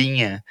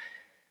Salinha,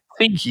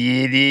 Sim, que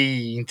ele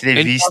ele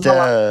entrevista.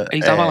 tava lá.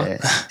 Ele tava lá.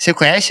 Você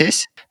conhece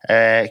esse?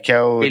 Que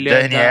é o Ele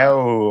é Daniel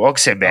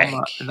Oxenberg,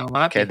 da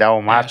UMAP? que é da Acho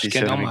UMAP, que é se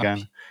eu da não me UMAP.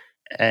 engano.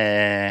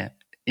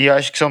 E eu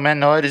acho que são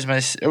menores,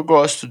 mas eu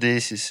gosto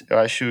desses. Eu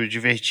acho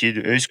divertido.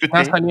 Eu Nossa,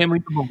 escutei. ali é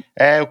muito bom.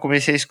 Eu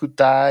comecei a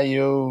escutar e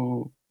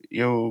eu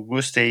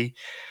gostei.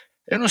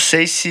 Eu não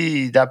sei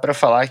se dá pra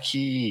falar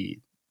que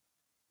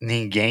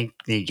ninguém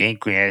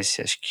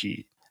conhece. Acho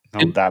que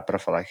não Eu, dá pra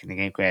falar que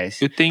ninguém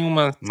conhece. eu tenho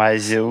uma.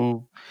 Mas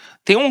eu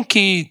Tem um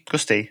que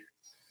gostei.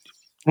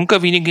 nunca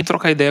vi ninguém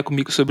trocar ideia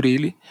comigo sobre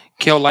ele,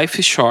 que é o Life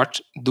is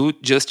Short, do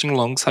Justin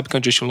Long. Sabe quem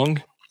é o Justin Long?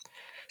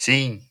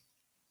 Sim,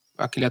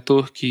 Aquele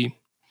ator que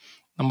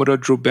namorou a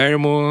Drew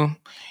Barrymore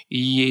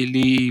e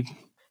ele.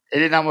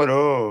 ele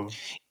namorou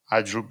a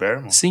Drew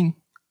Barrymore? Sim,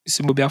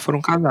 se bobear foram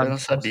Eu casados, não não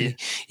sei. sabia.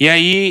 E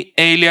aí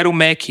ele era o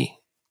Mac,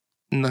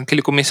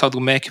 naquele comercial do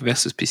Mac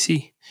versus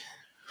PC.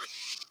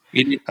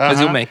 Ele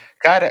fazia o Aham. Mac.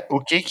 Cara, o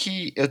que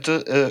que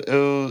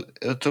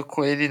eu tô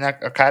com ele a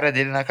cara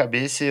dele na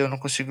cabeça e eu não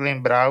consigo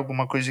lembrar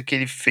alguma coisa que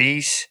ele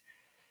fez.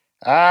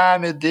 Ah,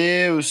 meu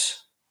Deus.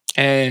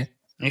 É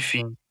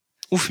Enfim.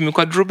 o filme com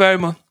a Drew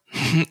Barrymore.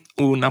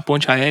 O Na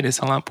Ponte Aérea,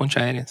 sei lá, Ponte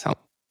Aérea, sei lá.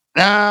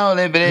 Não,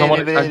 lembrei,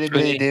 Namora lembrei, de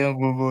lembrei. Johnny. Dei um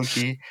Google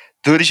aqui.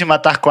 Duro de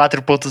Matar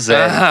 4.0.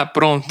 Ah,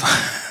 pronto.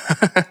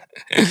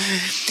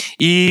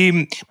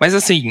 Mas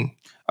assim,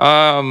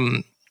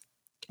 ahn,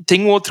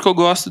 tem um outro que eu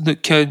gosto,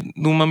 que é de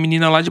uma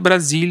menina lá de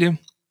Brasília,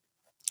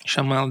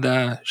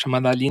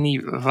 chamada Aline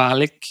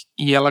Valek,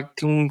 e ela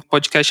tem um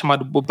podcast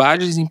chamado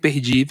Bobagens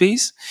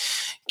Imperdíveis,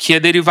 que é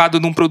derivado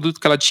de um produto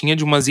que ela tinha,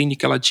 de uma zine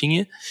que ela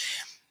tinha.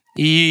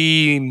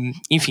 E,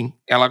 enfim,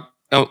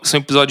 são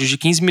episódios de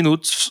 15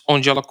 minutos,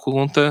 onde ela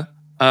conta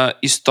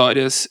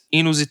histórias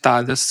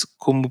inusitadas,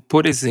 como,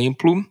 por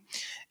exemplo,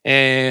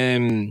 é,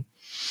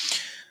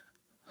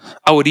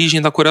 a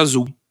origem da cor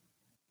azul.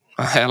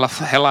 Ela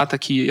relata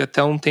que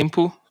até um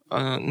tempo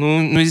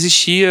não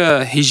existia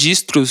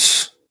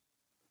registros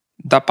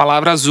da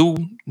palavra azul,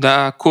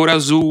 da cor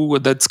azul,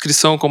 da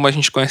descrição como a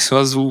gente conhece o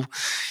azul.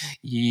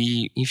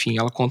 E, enfim,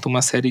 ela conta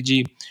uma série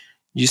de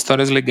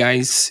histórias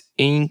legais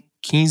em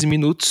 15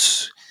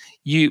 minutos.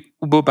 E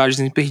o Bobagens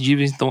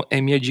Imperdíveis, então,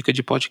 é minha dica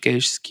de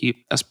podcasts que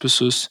as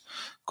pessoas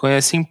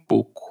conhecem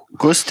pouco.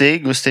 Gostei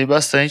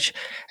bastante.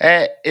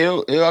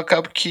 Eu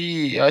acabo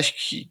que eu acho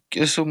que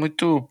eu sou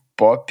muito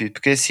pop,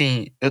 porque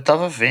assim, eu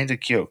tava vendo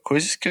aqui, ó,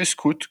 coisas que eu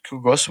escuto que eu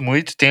gosto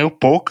muito. Tem o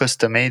Poucas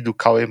também, do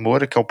Cauê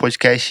Moura, que é um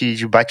podcast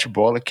de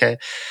bate-bola que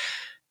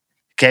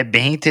é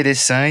bem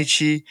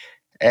interessante.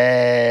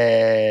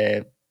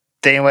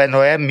 Tem o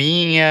É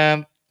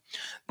Minha.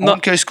 No, Um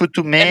que eu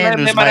escuto ela é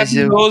menos, mas eu.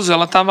 maravilhoso,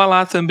 ela tava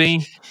lá também.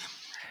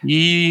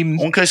 E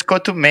Um que eu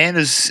escuto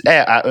menos.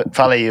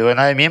 Fala aí, o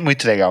Não É Minha é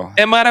muito legal.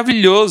 é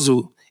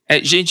maravilhoso.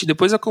 Gente,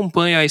 depois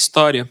acompanha a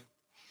história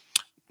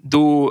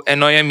do É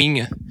Nóia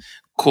Minha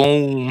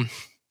com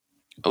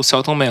o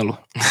Selton Mello.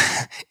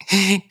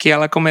 Que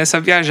ela começa a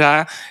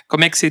viajar.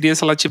 Como é que seria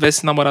se ela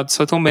tivesse namorado o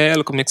Selton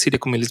Mello? Como é que seria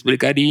como eles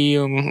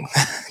brigariam?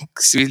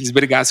 Se eles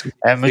brigassem,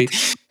 É como muito,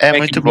 é é que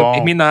muito eles iam bom.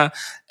 terminar?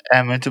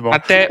 É muito bom.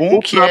 Até Um o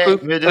que é.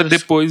 próprio Meu Deus.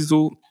 depois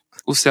o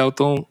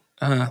Selton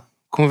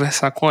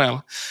conversar com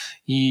ela.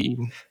 E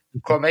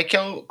Como é que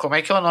é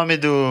o nome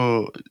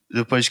do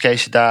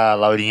podcast da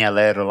Laurinha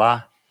Lero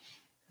lá?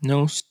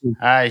 não sei.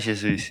 Ai,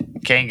 Jesus.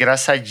 Que é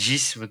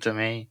engraçadíssimo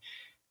também.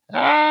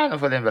 Ah, não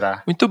vou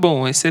lembrar. Muito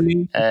bom,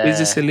 excelente, fez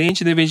É,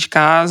 excelente dever de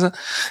casa.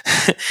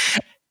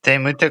 tem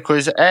muita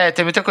coisa.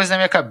 Tem muita coisa na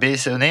minha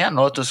cabeça. Eu nem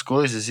anoto as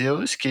coisas e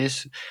eu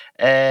esqueço.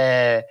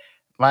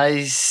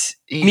 Mas,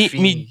 Me,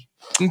 enfim. me,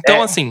 então,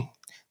 É, assim,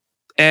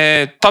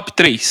 top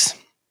 3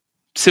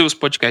 seus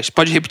podcasts.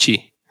 Pode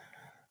repetir.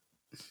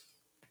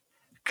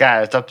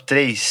 cara, top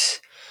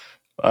 3.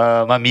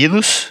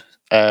 Mamilos.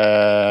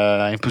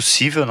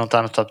 Impossível não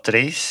tá no top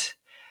 3.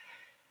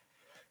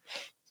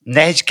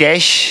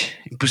 Nerdcast,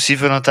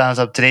 impossível não estar no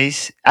top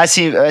 3.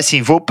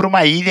 Assim, vou pra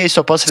uma ilha e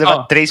só posso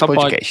levar 3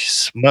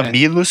 podcasts.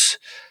 Mamilos,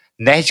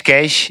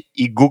 Nerdcast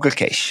e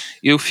GugaCast.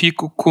 Eu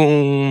fico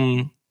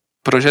com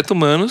Projeto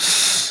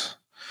Humanos.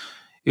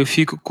 Eu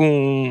fico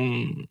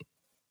com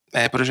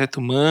Projeto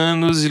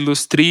Humanos,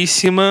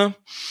 Ilustríssima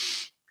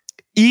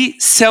e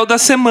Céu da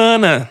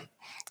Semana,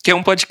 que é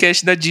um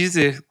podcast da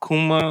Deezer com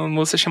uma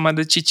moça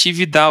chamada Titi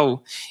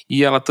Vidal.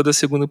 E ela toda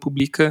segunda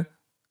publica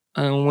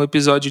um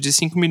episódio de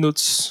 5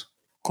 minutos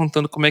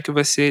contando como é que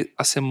vai ser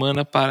a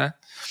semana para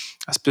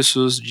as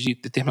pessoas de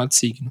determinado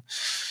signo.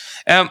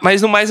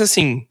 Mas no mais,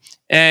 assim,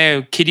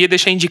 eu queria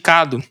deixar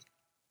indicado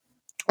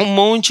um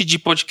monte de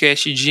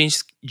podcast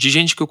de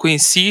gente que eu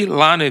conheci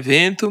lá no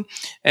evento.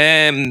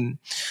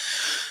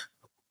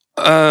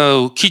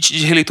 O kit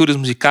de releituras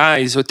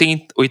musicais,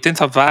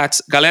 80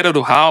 watts, galera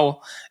do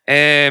HAL,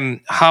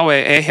 HAL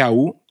é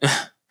R-A-U.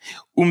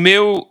 O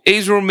meu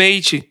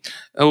ex-roommate,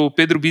 o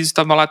Pedro Biso,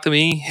 estava lá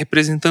também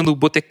representando o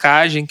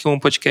Botecagem, que é um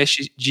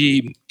podcast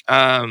de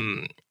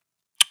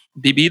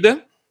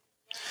bebida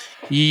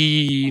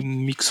e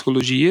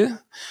mixologia.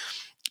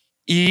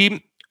 E,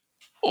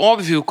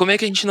 óbvio, como é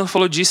que a gente não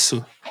falou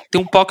disso?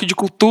 Tem um POC de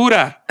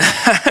Cultura,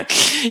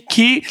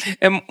 que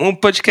é um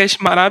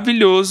podcast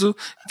maravilhoso,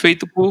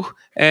 feito por...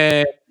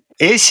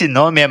 Esse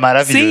nome é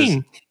maravilhoso.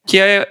 Sim, que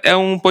é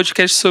um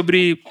podcast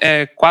sobre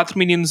 4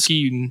 meninos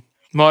que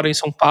moram em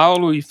São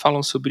Paulo e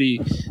falam sobre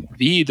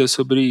vida,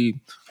 sobre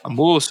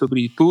amor,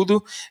 sobre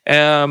tudo.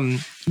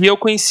 E eu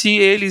conheci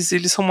eles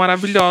são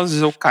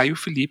maravilhosos. É o Caio, o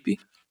Felipe,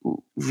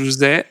 o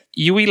José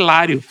e o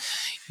Hilário.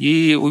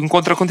 E o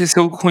encontro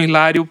aconteceu com o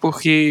Hilário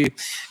porque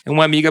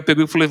uma amiga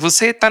pegou e falou: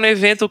 você tá no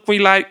evento com o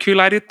Hilário, que o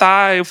Hilário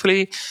tá? Eu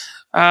falei: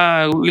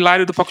 o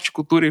Hilário do Foco de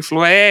Cultura. Ele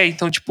falou: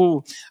 então,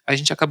 tipo, a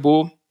gente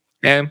acabou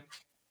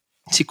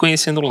se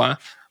conhecendo lá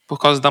por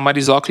causa da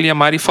Marisócoli, e a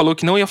Mari falou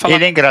que não ia falar.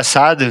 Ele é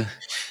engraçado?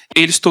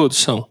 Eles todos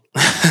são.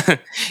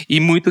 E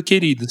muito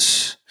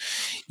queridos.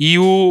 E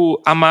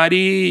a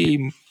Mari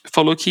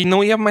falou que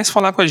não ia mais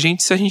falar com a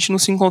gente se a gente não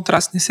se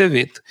encontrasse nesse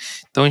evento.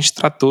 Então a gente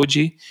tratou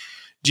de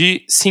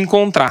se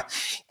encontrar.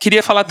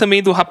 Queria falar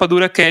também do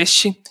Rapadura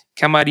Cast,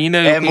 que a Marina...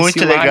 É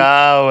muito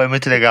legal, é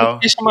muito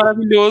legal. É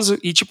maravilhoso.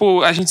 E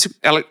tipo,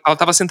 ela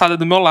tava sentada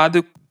do meu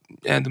lado,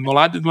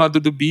 do lado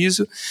do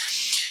Biso.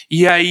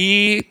 E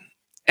aí...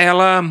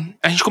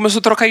 a gente começou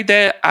a trocar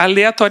ideia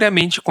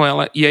aleatoriamente com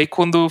ela. E aí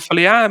quando eu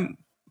falei,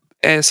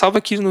 salva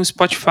aqui no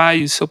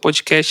Spotify o seu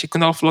podcast, e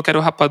quando ela falou que era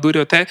o Rapadura,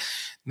 eu até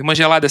dei uma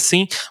gelada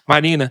assim.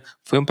 Marina,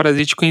 foi um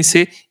prazer te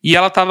conhecer. E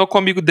ela tava com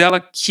um amigo dela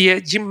que é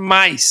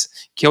demais,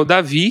 que é o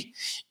Davi.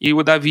 E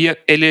o Davi,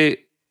 ele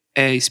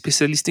é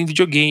especialista em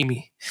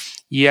videogame.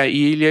 E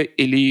aí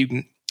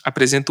ele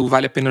apresenta o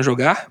Vale a Pena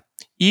Jogar.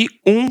 E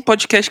um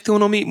podcast que tem um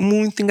nome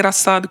muito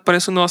engraçado, que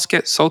parece o nosso, que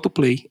é Solta o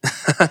Play.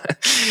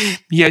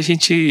 E a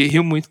gente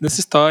riu muito dessa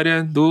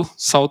história do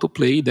Solta o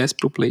Play, desce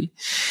pro Play.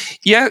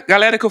 E a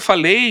galera que eu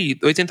falei,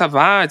 80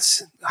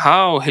 watts,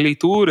 HAL,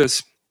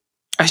 releituras,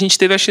 a gente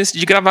teve a chance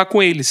de gravar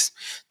com eles.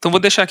 Então vou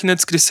deixar aqui na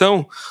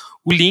descrição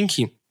o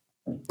link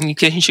em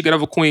que a gente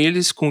gravou com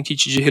eles, com o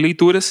kit de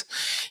releituras,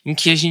 em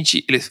que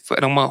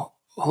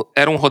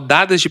eram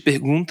rodadas de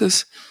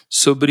perguntas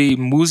sobre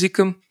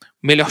música,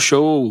 melhor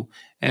show,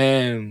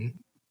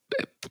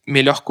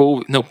 melhor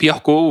cover, não, pior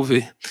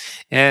cover,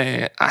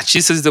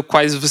 artistas dos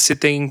quais você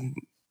tem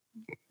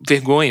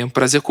vergonha,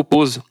 prazer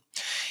culposo.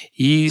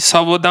 E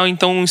só vou dar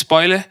então um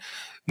spoiler: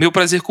 meu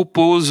prazer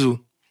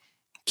culposo,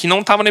 que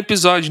não tava no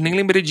episódio, nem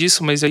lembrei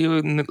disso, mas aí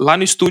lá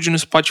no estúdio, no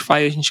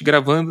Spotify, a gente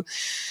gravando,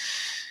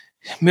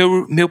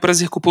 meu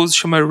prazer culposo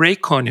chama Ray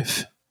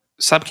Conniff.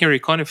 Sabe quem é Ray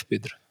Conniff,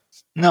 Pedro?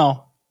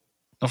 Não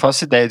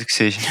faço ideia do que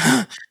seja.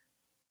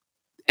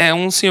 É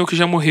um senhor que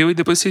já morreu e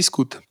depois você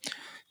escuta.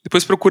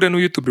 Depois procura no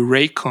YouTube,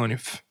 Ray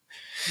Conniff.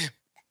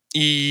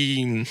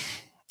 E,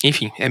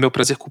 enfim, é meu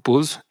prazer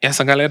culposo.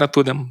 Essa galera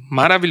toda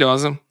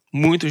maravilhosa,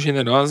 muito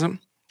generosa.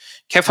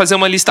 Quer fazer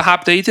uma lista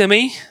rápida aí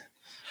também?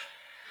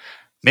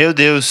 Meu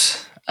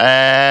Deus.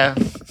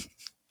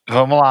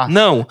 Vamos lá.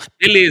 Não,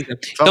 beleza.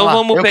 Então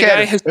vamos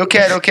pegar Eu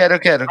quero.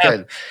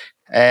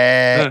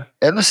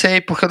 Eu não sei,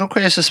 porque eu não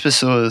conheço as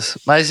pessoas,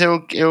 mas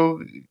eu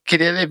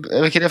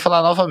queria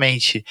falar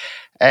novamente.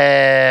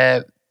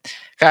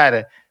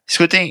 Cara,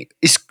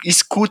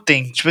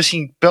 escutem, tipo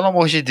assim, pelo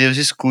amor de Deus,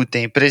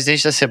 escutem.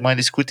 Presidente da Semana,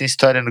 escutem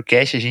História no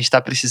Cast, a gente tá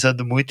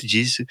precisando muito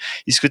disso.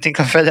 Escutem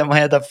Café da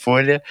Manhã da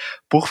Folha,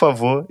 por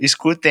favor.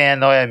 Escutem A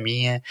Noia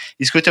Minha.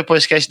 Escutem o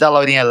podcast da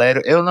Laurinha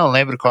Lero. Eu não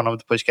lembro qual é o nome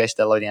do podcast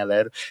da Laurinha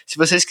Lero. Se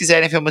vocês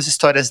quiserem ver umas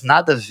histórias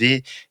nada a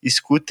ver,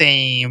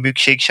 escutem o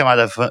Milkshake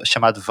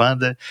chamado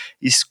Wanda.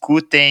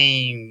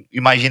 Escutem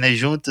Imagina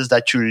Juntas,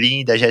 da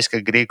Tulin, da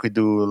Jéssica Greco e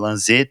do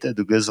Lanzetta,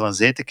 do Gus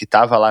Lanzetta, que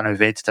tava lá no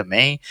evento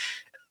também,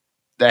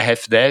 da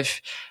RefDev.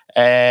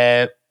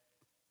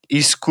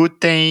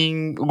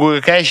 Escutem o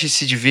GugaCast,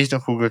 se divirtam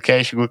com o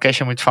GugaCast. O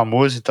GugaCast é muito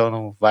famoso, então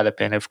não vale a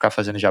pena eu ficar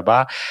fazendo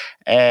jabá.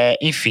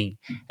 Enfim,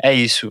 é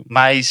isso.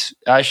 Mas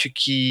acho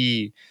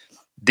que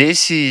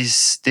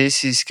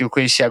desses que eu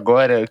conheci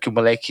agora, que o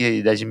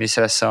moleque da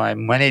administração é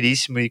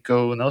maneiríssimo e que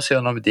eu não sei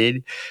o nome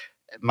dele,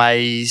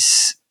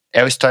 mas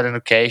é o História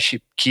no Cash,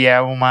 que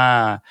é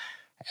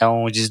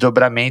um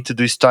desdobramento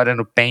do História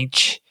no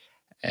Paint,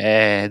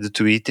 do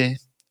Twitter.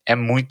 É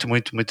muito,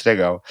 muito, muito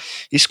legal.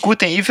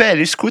 Escutem, e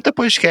velho, escuta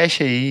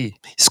podcast aí.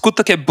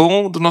 Escuta que é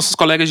bom, dos nossos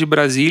colegas de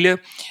Brasília,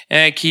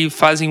 que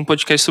fazem um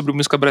podcast sobre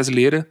música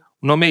brasileira.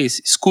 O nome é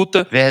esse,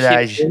 Escuta.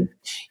 Verdade. Que é bom,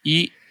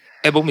 e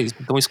é bom mesmo,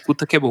 então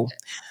escuta que é bom.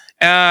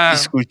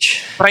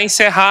 Escute. Para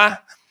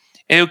encerrar,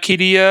 eu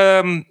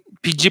queria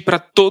pedir para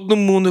todo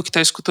mundo que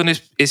está escutando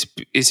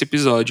esse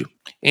episódio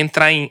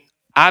entrar em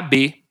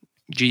AB,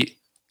 de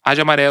A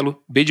de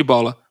amarelo, B de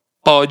bola,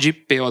 POD,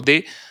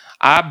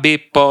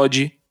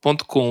 abpod.com.br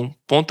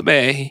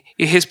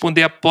e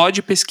responder a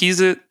Pod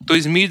Pesquisa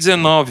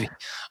 2019.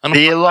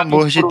 Pelo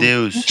amor de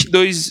Deus.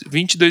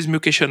 22 mil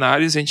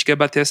questionários, a gente quer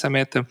bater essa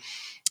meta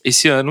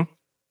esse ano,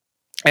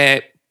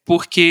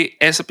 porque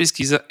essa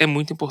pesquisa é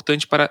muito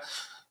importante para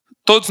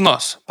todos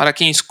nós, para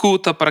quem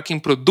escuta, para quem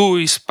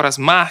produz, para as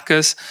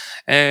marcas,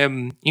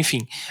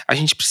 enfim, a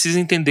gente precisa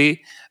entender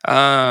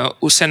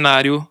o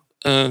cenário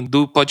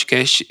do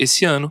podcast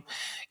esse ano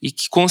e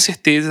que com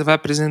certeza vai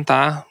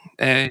apresentar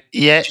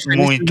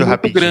muito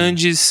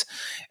grandes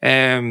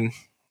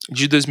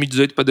de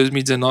 2018 para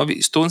 2019.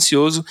 Estou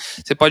ansioso.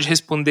 Você pode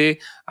responder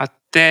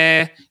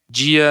até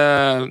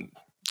dia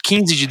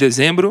 15 de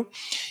dezembro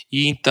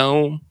e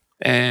então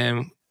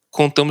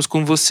contamos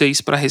com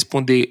vocês para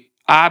responder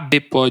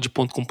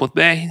abpod.com.br,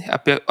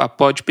 a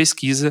Pod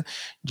Pesquisa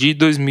de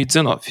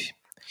 2019.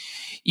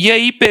 E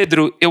aí,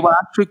 Pedro, eu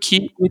acho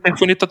que o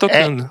interfone tá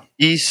tocando.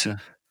 Isso.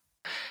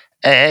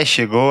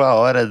 Chegou a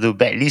hora do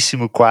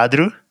belíssimo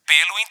quadro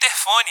Pelo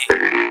Interfone.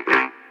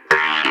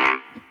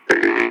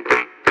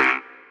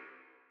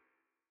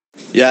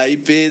 E aí,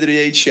 Pedro, e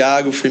aí,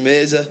 Thiago,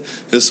 firmeza?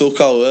 Eu sou o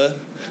Cauã,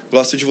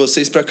 gosto de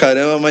vocês pra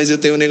caramba, mas eu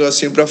tenho um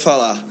negocinho pra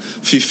falar.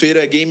 Fifeiro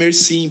é gamer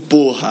sim,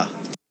 porra!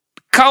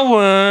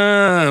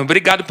 Cauã,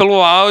 obrigado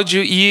pelo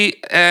áudio e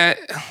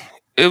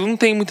eu não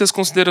tenho muitas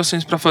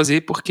considerações pra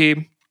fazer porque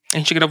a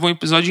gente gravou um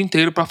episódio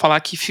inteiro pra falar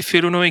que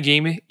fifeiro não é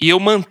gamer e eu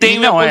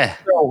mantenho a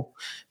posição.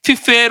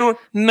 Fifeiro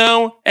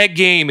não é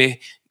gamer.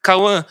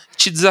 Cauã,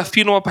 te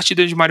desafio numa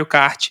partida de Mario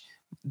Kart.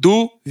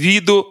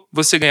 Duvido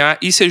você ganhar.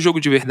 Isso é jogo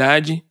de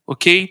verdade,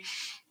 ok?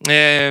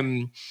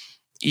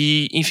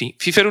 E, enfim,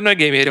 fifeiro não é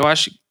gamer. Eu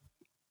acho.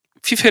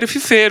 Fifeiro é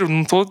fifeiro,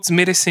 não tô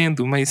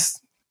desmerecendo, mas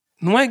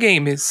não é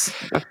gamer.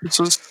 As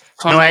pessoas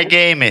não é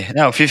gamer.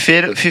 Não,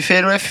 fifeiro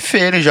é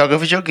fifeiro, joga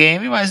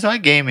videogame, mas não é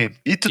gamer.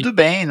 E tudo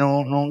bem,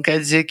 não quer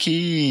dizer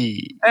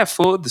que.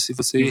 Foda-se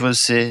você. E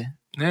você.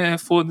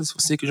 Foda-se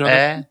você que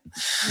joga.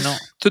 Não.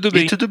 Tudo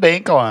bem. E tudo bem,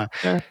 Cauã.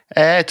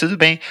 Tudo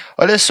bem.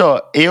 Olha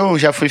só, eu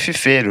já fui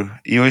fifeiro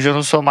e hoje eu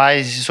não sou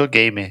mais, sou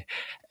gamer.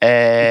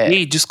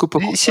 Ei, desculpa.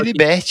 Se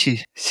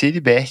liberte.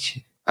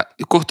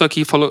 Cortou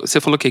aqui,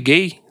 você falou que é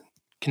gay?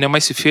 Que não é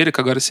mais fifeiro,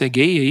 que agora você é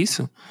gay, é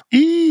isso?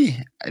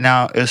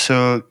 Não, eu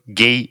sou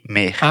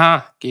gamer.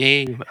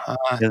 Gamer.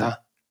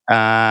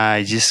 Tá.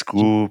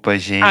 Desculpa,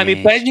 gente. Me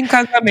pede em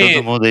casamento.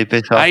 Todo mundo aí,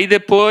 pessoal. Aí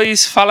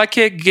depois fala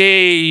que é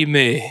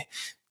gamer.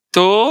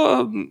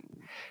 Tô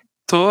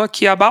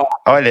aqui abalado.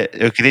 Olha,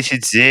 eu queria te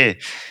dizer,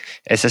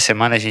 essa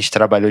semana a gente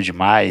trabalhou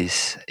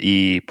demais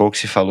e pouco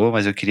se falou,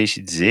 mas eu queria te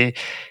dizer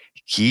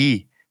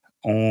que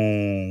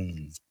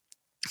um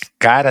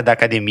cara da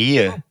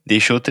academia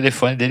deixou o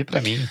telefone dele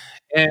pra mim.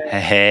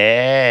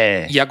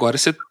 E agora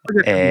você tá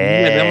na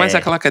academia, não é mais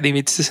aquela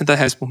academia de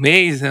R$60 por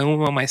mês, é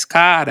uma mais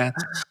cara.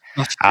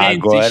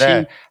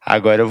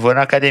 Agora eu vou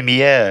na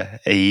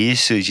academia,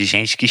 de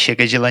gente que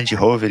chega de Land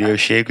Rover e eu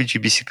chego de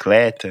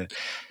bicicleta.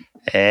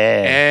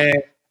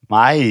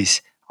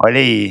 Mas, olha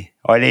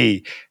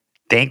aí,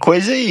 tem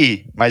coisa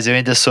aí, mas eu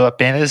ainda sou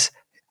apenas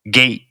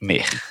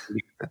gamer.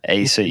 É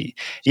isso aí.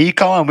 E,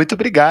 Cauã, muito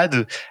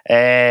obrigado.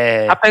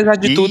 Apesar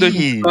de tudo, a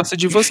gente gosta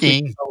de você.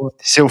 Enfim,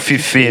 seu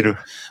fifeiro.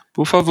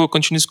 Por favor,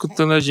 continue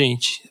escutando a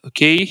gente,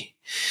 ok?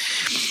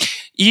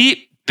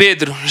 E,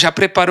 Pedro, já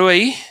preparou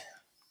aí?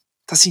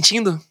 Tá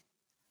sentindo?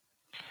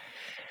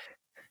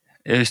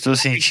 Eu estou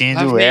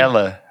sentindo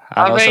ela,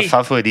 a nossa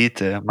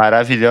favorita,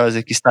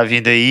 maravilhosa, que está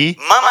vindo aí.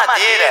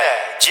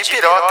 Mamadeira de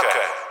piroca.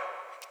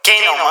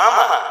 Quem não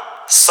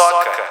mama,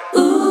 soca.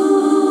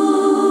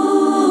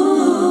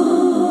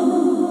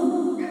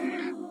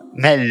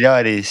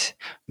 Melhores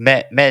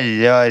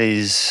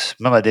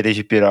mamadeiras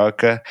de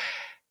piroca.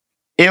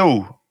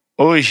 Eu,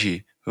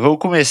 hoje, vou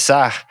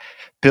começar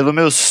pelo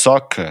meu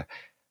soca.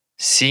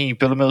 Sim,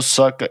 pelo meu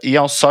soca. E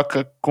é um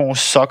soca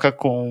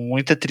com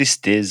muita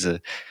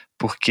tristeza.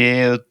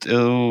 Porque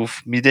eu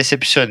me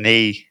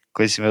decepcionei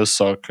com esse meu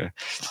soca.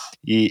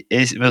 E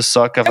esse meu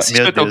soca...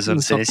 Meu Deus, eu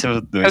não sei nem se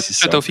eu dou esse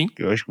soca. Até o fim?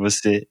 Eu acho que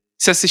você...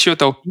 Você assistiu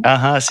até o fim?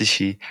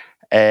 Assisti.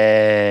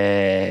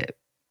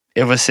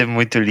 Eu vou ser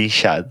muito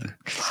linchado.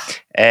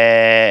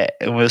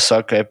 O meu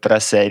soca é pra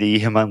série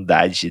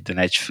Irmandade, do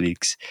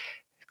Netflix.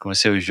 Com o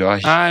seu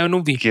Jorge. Eu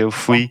não vi. Que eu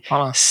fui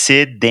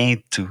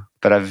sedento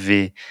pra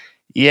ver.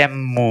 E é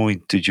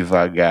muito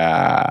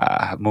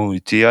devagar,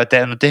 muito. E eu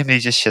até não terminei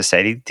de assistir a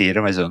série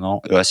inteira, mas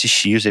eu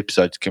assisti os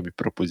episódios que eu me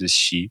propus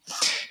assistir.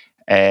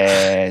 Tô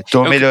É o que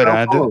o Gael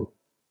melhorando. falou.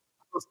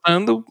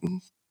 Gostando,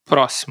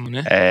 próximo,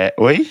 né?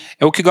 Oi?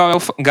 É o que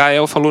o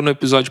Gael falou no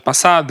episódio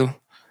passado.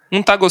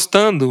 Não tá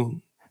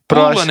gostando?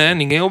 Pula, Próximo. né?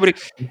 Ninguém é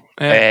obrigado.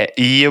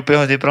 E eu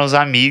perguntei pra uns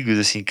amigos,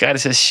 assim, cara,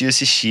 você assistiu? Eu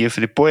assisti. Eu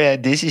falei, pô, é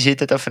desse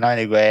jeito até o final,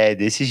 nego? É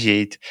desse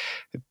jeito.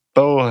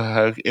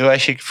 Porra, eu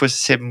achei que fosse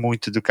ser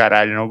muito do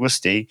caralho, não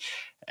gostei.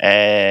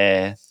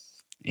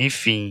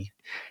 Enfim.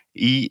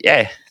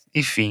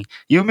 Enfim.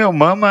 E o meu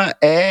Mama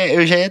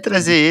eu já ia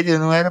trazer ele,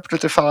 não era pra eu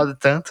ter falado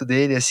tanto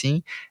dele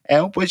assim.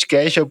 É o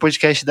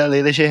podcast da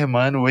Leila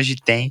Germano, hoje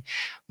tem.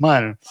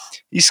 Mano,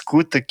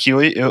 escuta que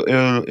hoje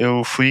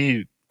eu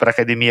fui pra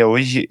academia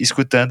hoje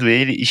escutando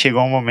ele e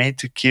chegou um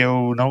momento que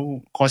eu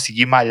não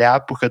consegui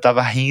malhar porque eu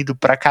tava rindo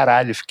pra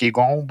caralho. Fiquei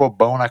igual um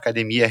bobão na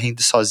academia,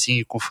 rindo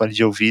sozinho com fone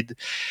de ouvido.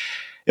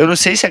 Eu não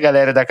sei se a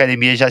galera da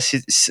academia já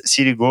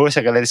se ligou, se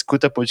a galera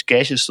escuta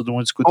podcast, se todo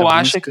mundo escuta Ou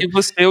música. acha que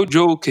você é o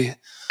Joker.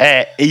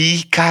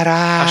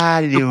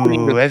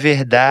 Caralho, é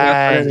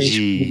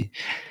verdade.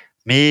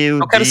 Meu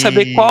Deus. Eu quero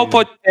saber qual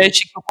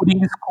podcast que o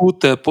Coringa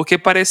escuta, porque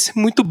parece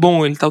muito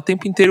bom. Ele tá o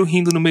tempo inteiro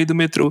rindo no meio do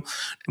metrô,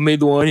 no meio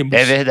do ônibus.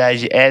 É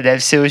verdade. Deve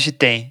ser hoje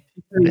tem.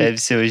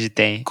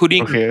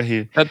 Coringa, porque eu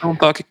rio. dá um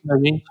toque aqui na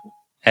gente.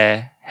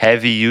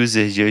 Heavy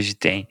user de hoje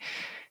tem.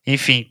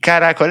 Enfim,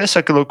 caraca, olha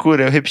só que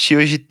loucura. Eu repeti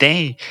hoje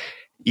tem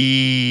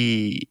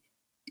e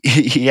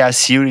a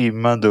Siri me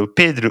mandou,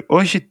 Pedro,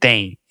 hoje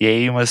tem. E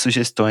aí umas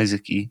sugestões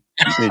aqui.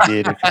 Que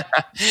doideira,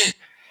 cara.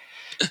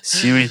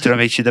 Siri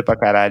intrometida pra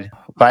caralho.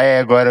 Vai,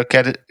 agora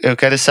eu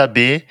quero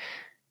saber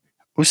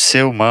o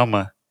seu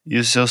Mama e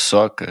o seu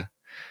Soca.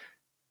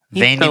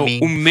 Vem então, em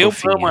mim, o meu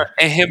fofinho. Mama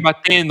é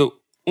rebatendo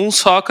um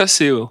Soca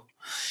seu,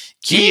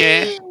 que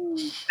é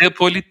The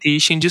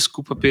Politician.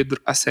 Desculpa, Pedro,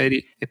 a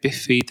série é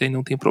perfeita e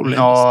não tem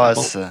problema.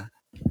 Nossa. Tá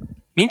bom?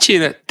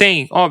 Mentira,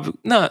 tem, óbvio.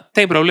 Não,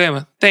 tem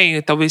problema?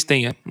 Tem, talvez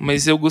tenha.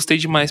 Mas eu gostei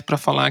demais pra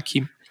falar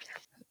aqui.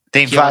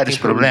 Tem vários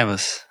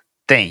problemas?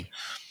 Tem.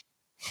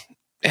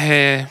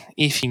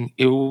 Enfim,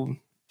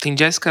 tem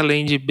Jessica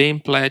Lange e Ben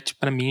Platt,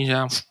 pra mim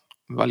já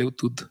valeu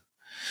tudo.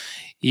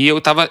 E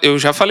eu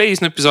já falei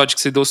isso no episódio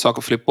que você deu Soca.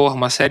 Eu falei, porra,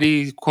 uma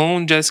série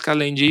com Jessica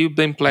Lange e o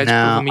Ben Platt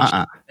provavelmente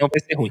não vai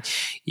ser ruim.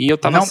 E eu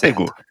tava certo. Não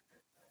pegou.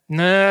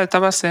 Não,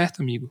 tava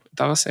certo, amigo.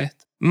 Tava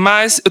certo.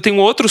 Mas eu tenho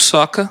outro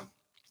Soca,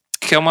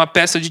 que é uma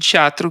peça de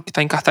teatro que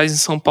tá em cartaz em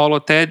São Paulo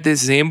até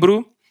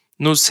dezembro,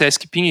 no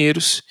Sesc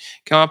Pinheiros,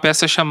 que é uma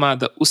peça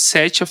chamada Os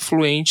Sete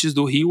Afluentes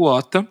do Rio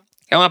Ota.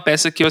 É uma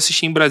peça que eu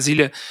assisti em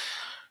Brasília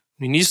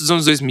no início dos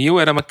anos 2000,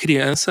 era uma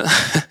criança,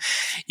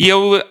 e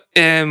eu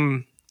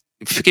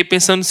fiquei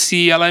pensando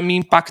se ela ia me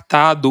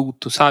impactar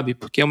adulto, sabe?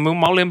 Porque eu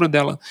mal lembro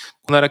dela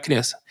quando eu era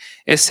criança.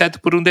 Exceto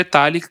por um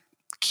detalhe,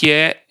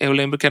 eu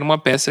lembro que era uma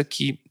peça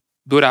que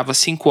durava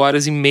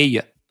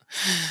 5h30,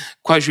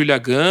 com a Julia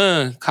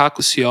Gunn,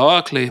 Caco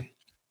Ciocler,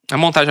 a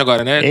montagem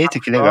agora, né? Eita,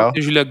 que legal.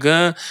 Julia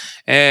Gunn,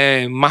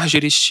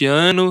 Marjorie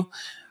Stiano,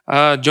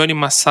 Johnny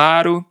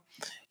Massaro,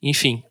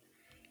 enfim.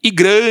 E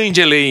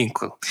grande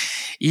elenco.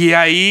 E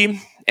aí,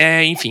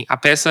 enfim, a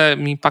peça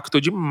me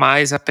impactou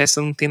demais. A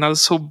peça não tem nada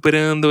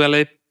sobrando, ela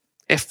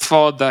é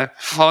foda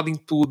em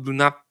tudo,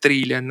 na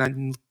trilha,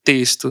 no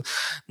texto,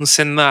 no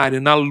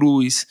cenário, na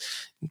luz.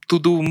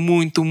 Tudo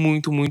muito,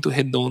 muito, muito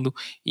redondo.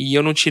 E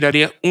eu não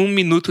tiraria 1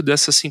 minuto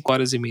dessas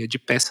 5h30 de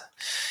peça.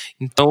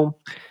 Então,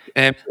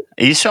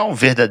 isso é um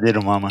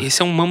verdadeiro Mama.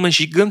 Esse é um Mama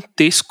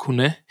gigantesco,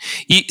 né?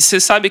 E você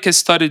sabe que a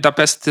história da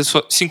peça ter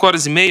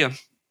 5h30?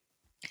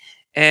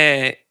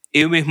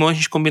 Eu e meu irmão, a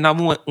gente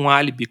combinava um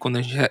álibi quando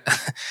a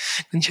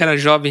gente era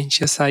jovem, a gente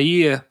ia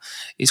sair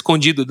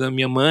escondido da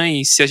minha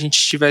mãe, e se a gente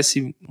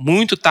estivesse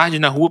muito tarde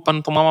na rua para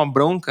não tomar uma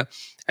bronca,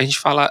 a gente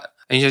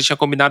já tinha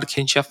combinado que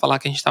a gente ia falar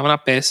que a gente estava na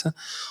peça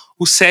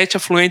Os Sete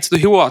Afluentes do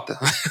Rio Ota,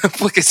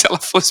 porque se ela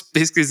fosse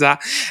pesquisar,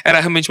 era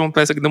realmente uma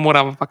peça que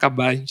demorava para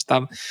acabar, a gente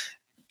tava...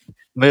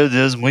 Meu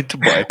Deus, muito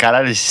bom,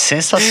 caralho,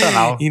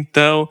 sensacional.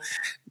 Então,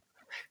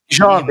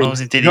 Irmãos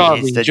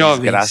inteligentes da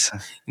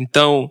desgraça.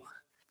 Então,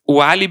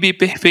 o álibi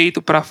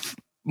perfeito pra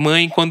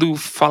mãe quando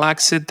falar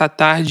que você tá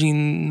tarde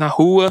na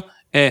rua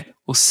é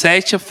Os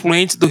Sete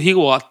Afluentes do Rio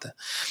Ota.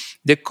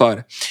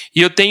 Decora.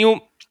 E eu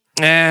tenho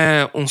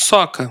um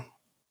Soca?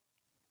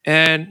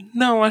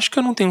 Não, acho que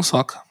eu não tenho um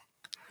Soca.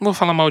 Não vou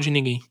falar mal de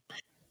ninguém.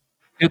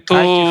 Eu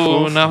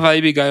tô na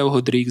vibe Gael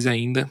Rodrigues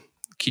ainda,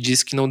 que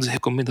diz que não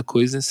desrecomenda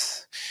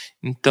coisas.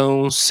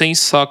 Então, sem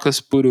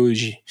Socas por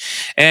hoje.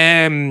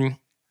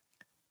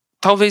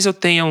 Talvez eu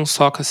tenha um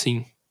Soca,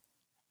 sim.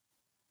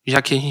 Já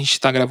que a gente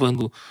tá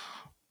gravando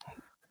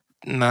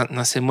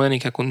na semana,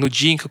 no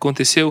dia em que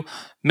aconteceu,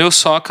 meu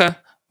Soca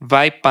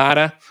vai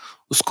para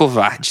os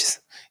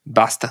covardes.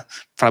 Basta.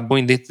 Para bom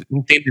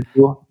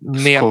entendedor,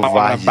 meia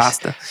palavra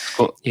basta.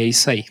 E é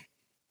isso aí.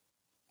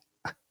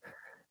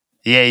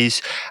 E é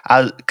isso.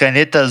 A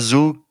caneta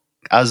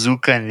azul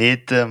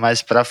caneta,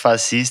 mas pra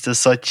fascista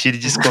só tiro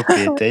de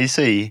escopeta. É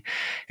isso aí.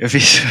 Eu vi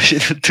isso hoje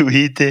no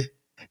Twitter.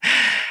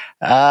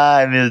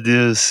 Ai, meu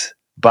Deus.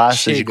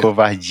 Basta de Chega.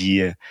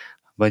 covardia.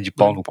 Bando de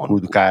pau no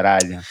cu do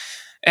caralho.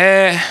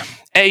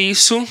 É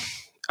isso.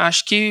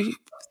 Acho que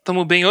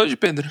estamos bem hoje,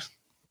 Pedro.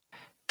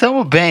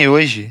 Tamo bem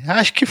hoje.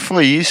 Acho que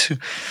foi isso.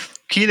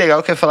 Que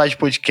legal que é falar de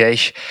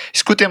podcast.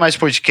 Escutem mais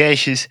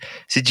podcasts,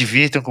 se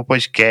divirtam com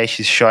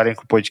podcasts, chorem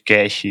com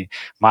podcast,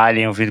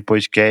 malhem ouvindo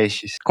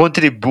podcasts.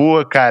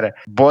 Contribua, cara.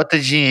 Bota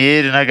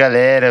dinheiro na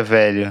galera,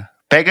 velho.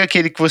 Pega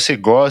aquele que você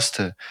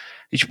gosta.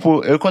 E,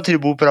 tipo, eu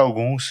contribuo pra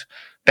alguns.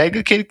 Pega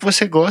aquele que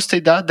você gosta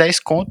e dá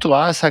 10 conto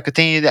lá, saca?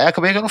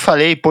 Acabei que eu não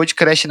falei,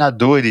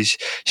 podcastinadores,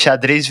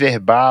 xadrez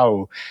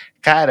verbal.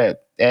 Cara,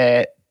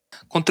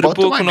 Contribua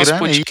com o nosso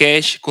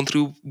podcast,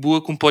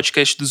 contribua com o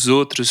podcast dos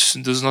outros,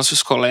 dos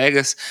nossos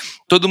colegas.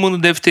 Todo mundo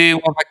deve ter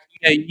uma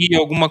vaquinha aí,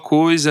 alguma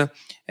coisa,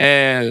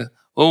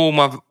 ou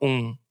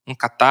um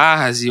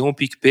Catarse, ou um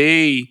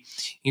PicPay,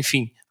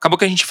 enfim. Acabou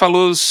que a gente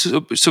falou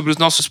sobre os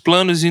nossos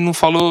planos e não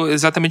falou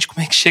exatamente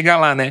como é que chega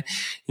lá, né?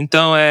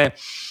 Então,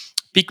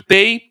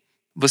 PicPay,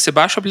 você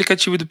baixa o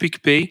aplicativo do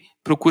PicPay,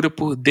 procura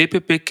por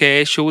DPP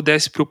Cash ou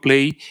desce pro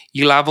Play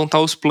e lá vão estar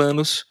os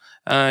planos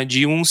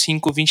de 1,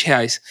 5, 20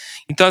 reais.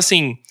 Então,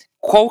 assim,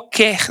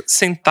 qualquer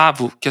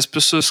centavo que as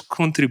pessoas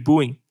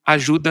contribuem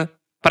ajuda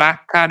pra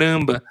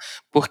caramba.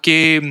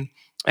 Porque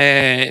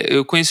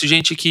eu conheço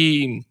gente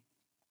que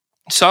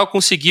só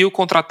conseguiu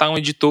contratar um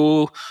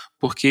editor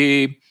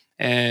porque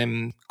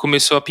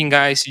começou a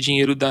pingar esse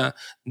dinheiro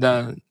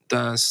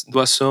das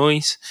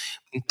doações,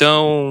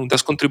 então,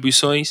 das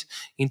contribuições.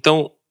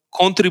 Então,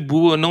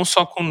 contribua não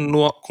só com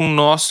o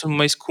nosso,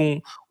 mas com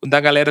o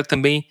da galera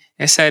também.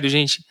 É sério,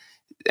 gente.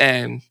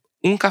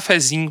 Um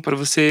cafezinho para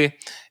você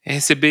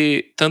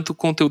receber tanto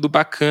conteúdo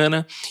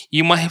bacana.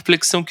 E uma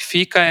reflexão que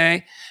fica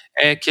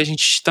é que a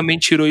gente também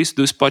tirou isso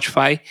do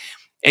Spotify,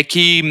 é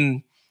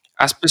que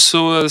as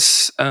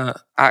pessoas,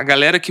 a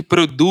galera que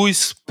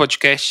produz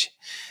podcast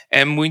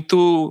é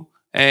muito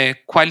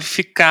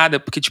qualificada,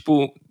 porque,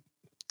 tipo,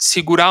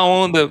 segurar a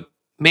onda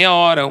meia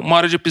hora, 1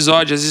 hora de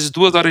episódio, às vezes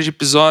 2 horas de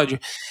episódio,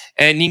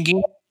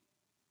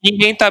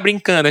 ninguém tá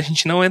brincando. A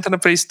gente não entra na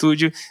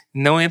pré-estúdio,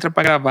 não entra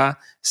para gravar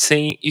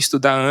sem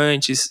estudar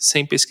antes,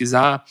 sem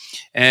pesquisar,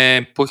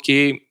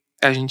 porque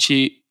a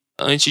gente,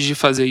 antes de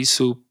fazer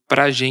isso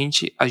pra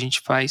gente, a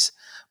gente faz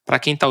pra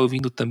quem tá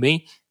ouvindo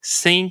também,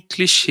 sem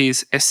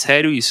clichês. É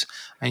sério isso.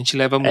 A gente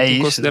leva muito em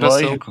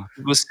consideração o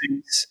que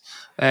vocês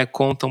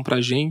contam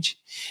pra gente.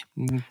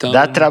 Então,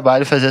 dá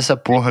trabalho fazer essa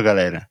porra,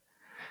 galera.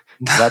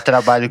 Dá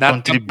trabalho,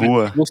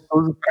 contribua. É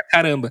gostoso pra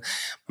caramba.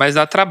 Mas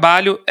dá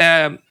trabalho,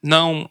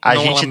 não. A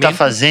gente tá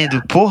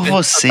fazendo por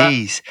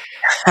vocês.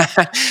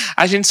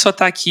 A gente só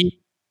tá aqui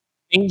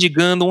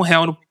mendigando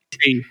R$1 no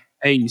PicPay.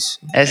 É isso.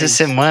 Essa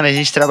semana a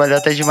gente trabalhou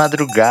até de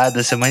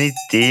madrugada, a semana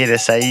inteira.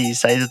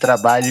 Saí do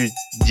trabalho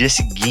dia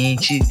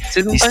seguinte.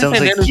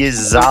 Estamos aqui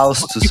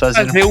exaustos,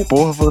 fazendo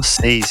por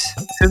vocês.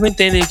 Vocês não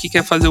entendem o que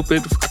é fazer o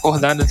Pedro ficar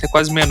acordado até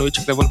quase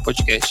meia-noite gravando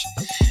podcast.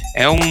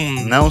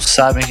 Não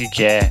sabem o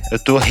que é. Eu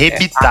tô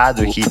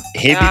rebitado aqui.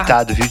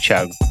 Rebitado, viu,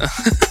 Thiago?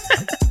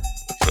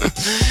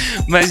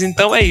 Mas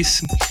então é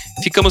isso.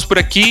 Ficamos por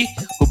aqui.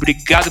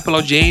 Obrigado pela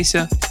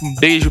audiência. Um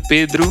beijo,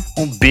 Pedro.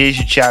 Um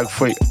beijo, Thiago.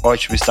 Foi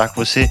ótimo estar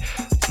com você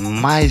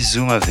mais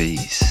uma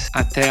vez.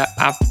 Até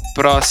a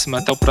próxima.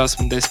 Até o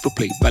próximo Desce Pro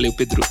Play. Valeu,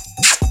 Pedro.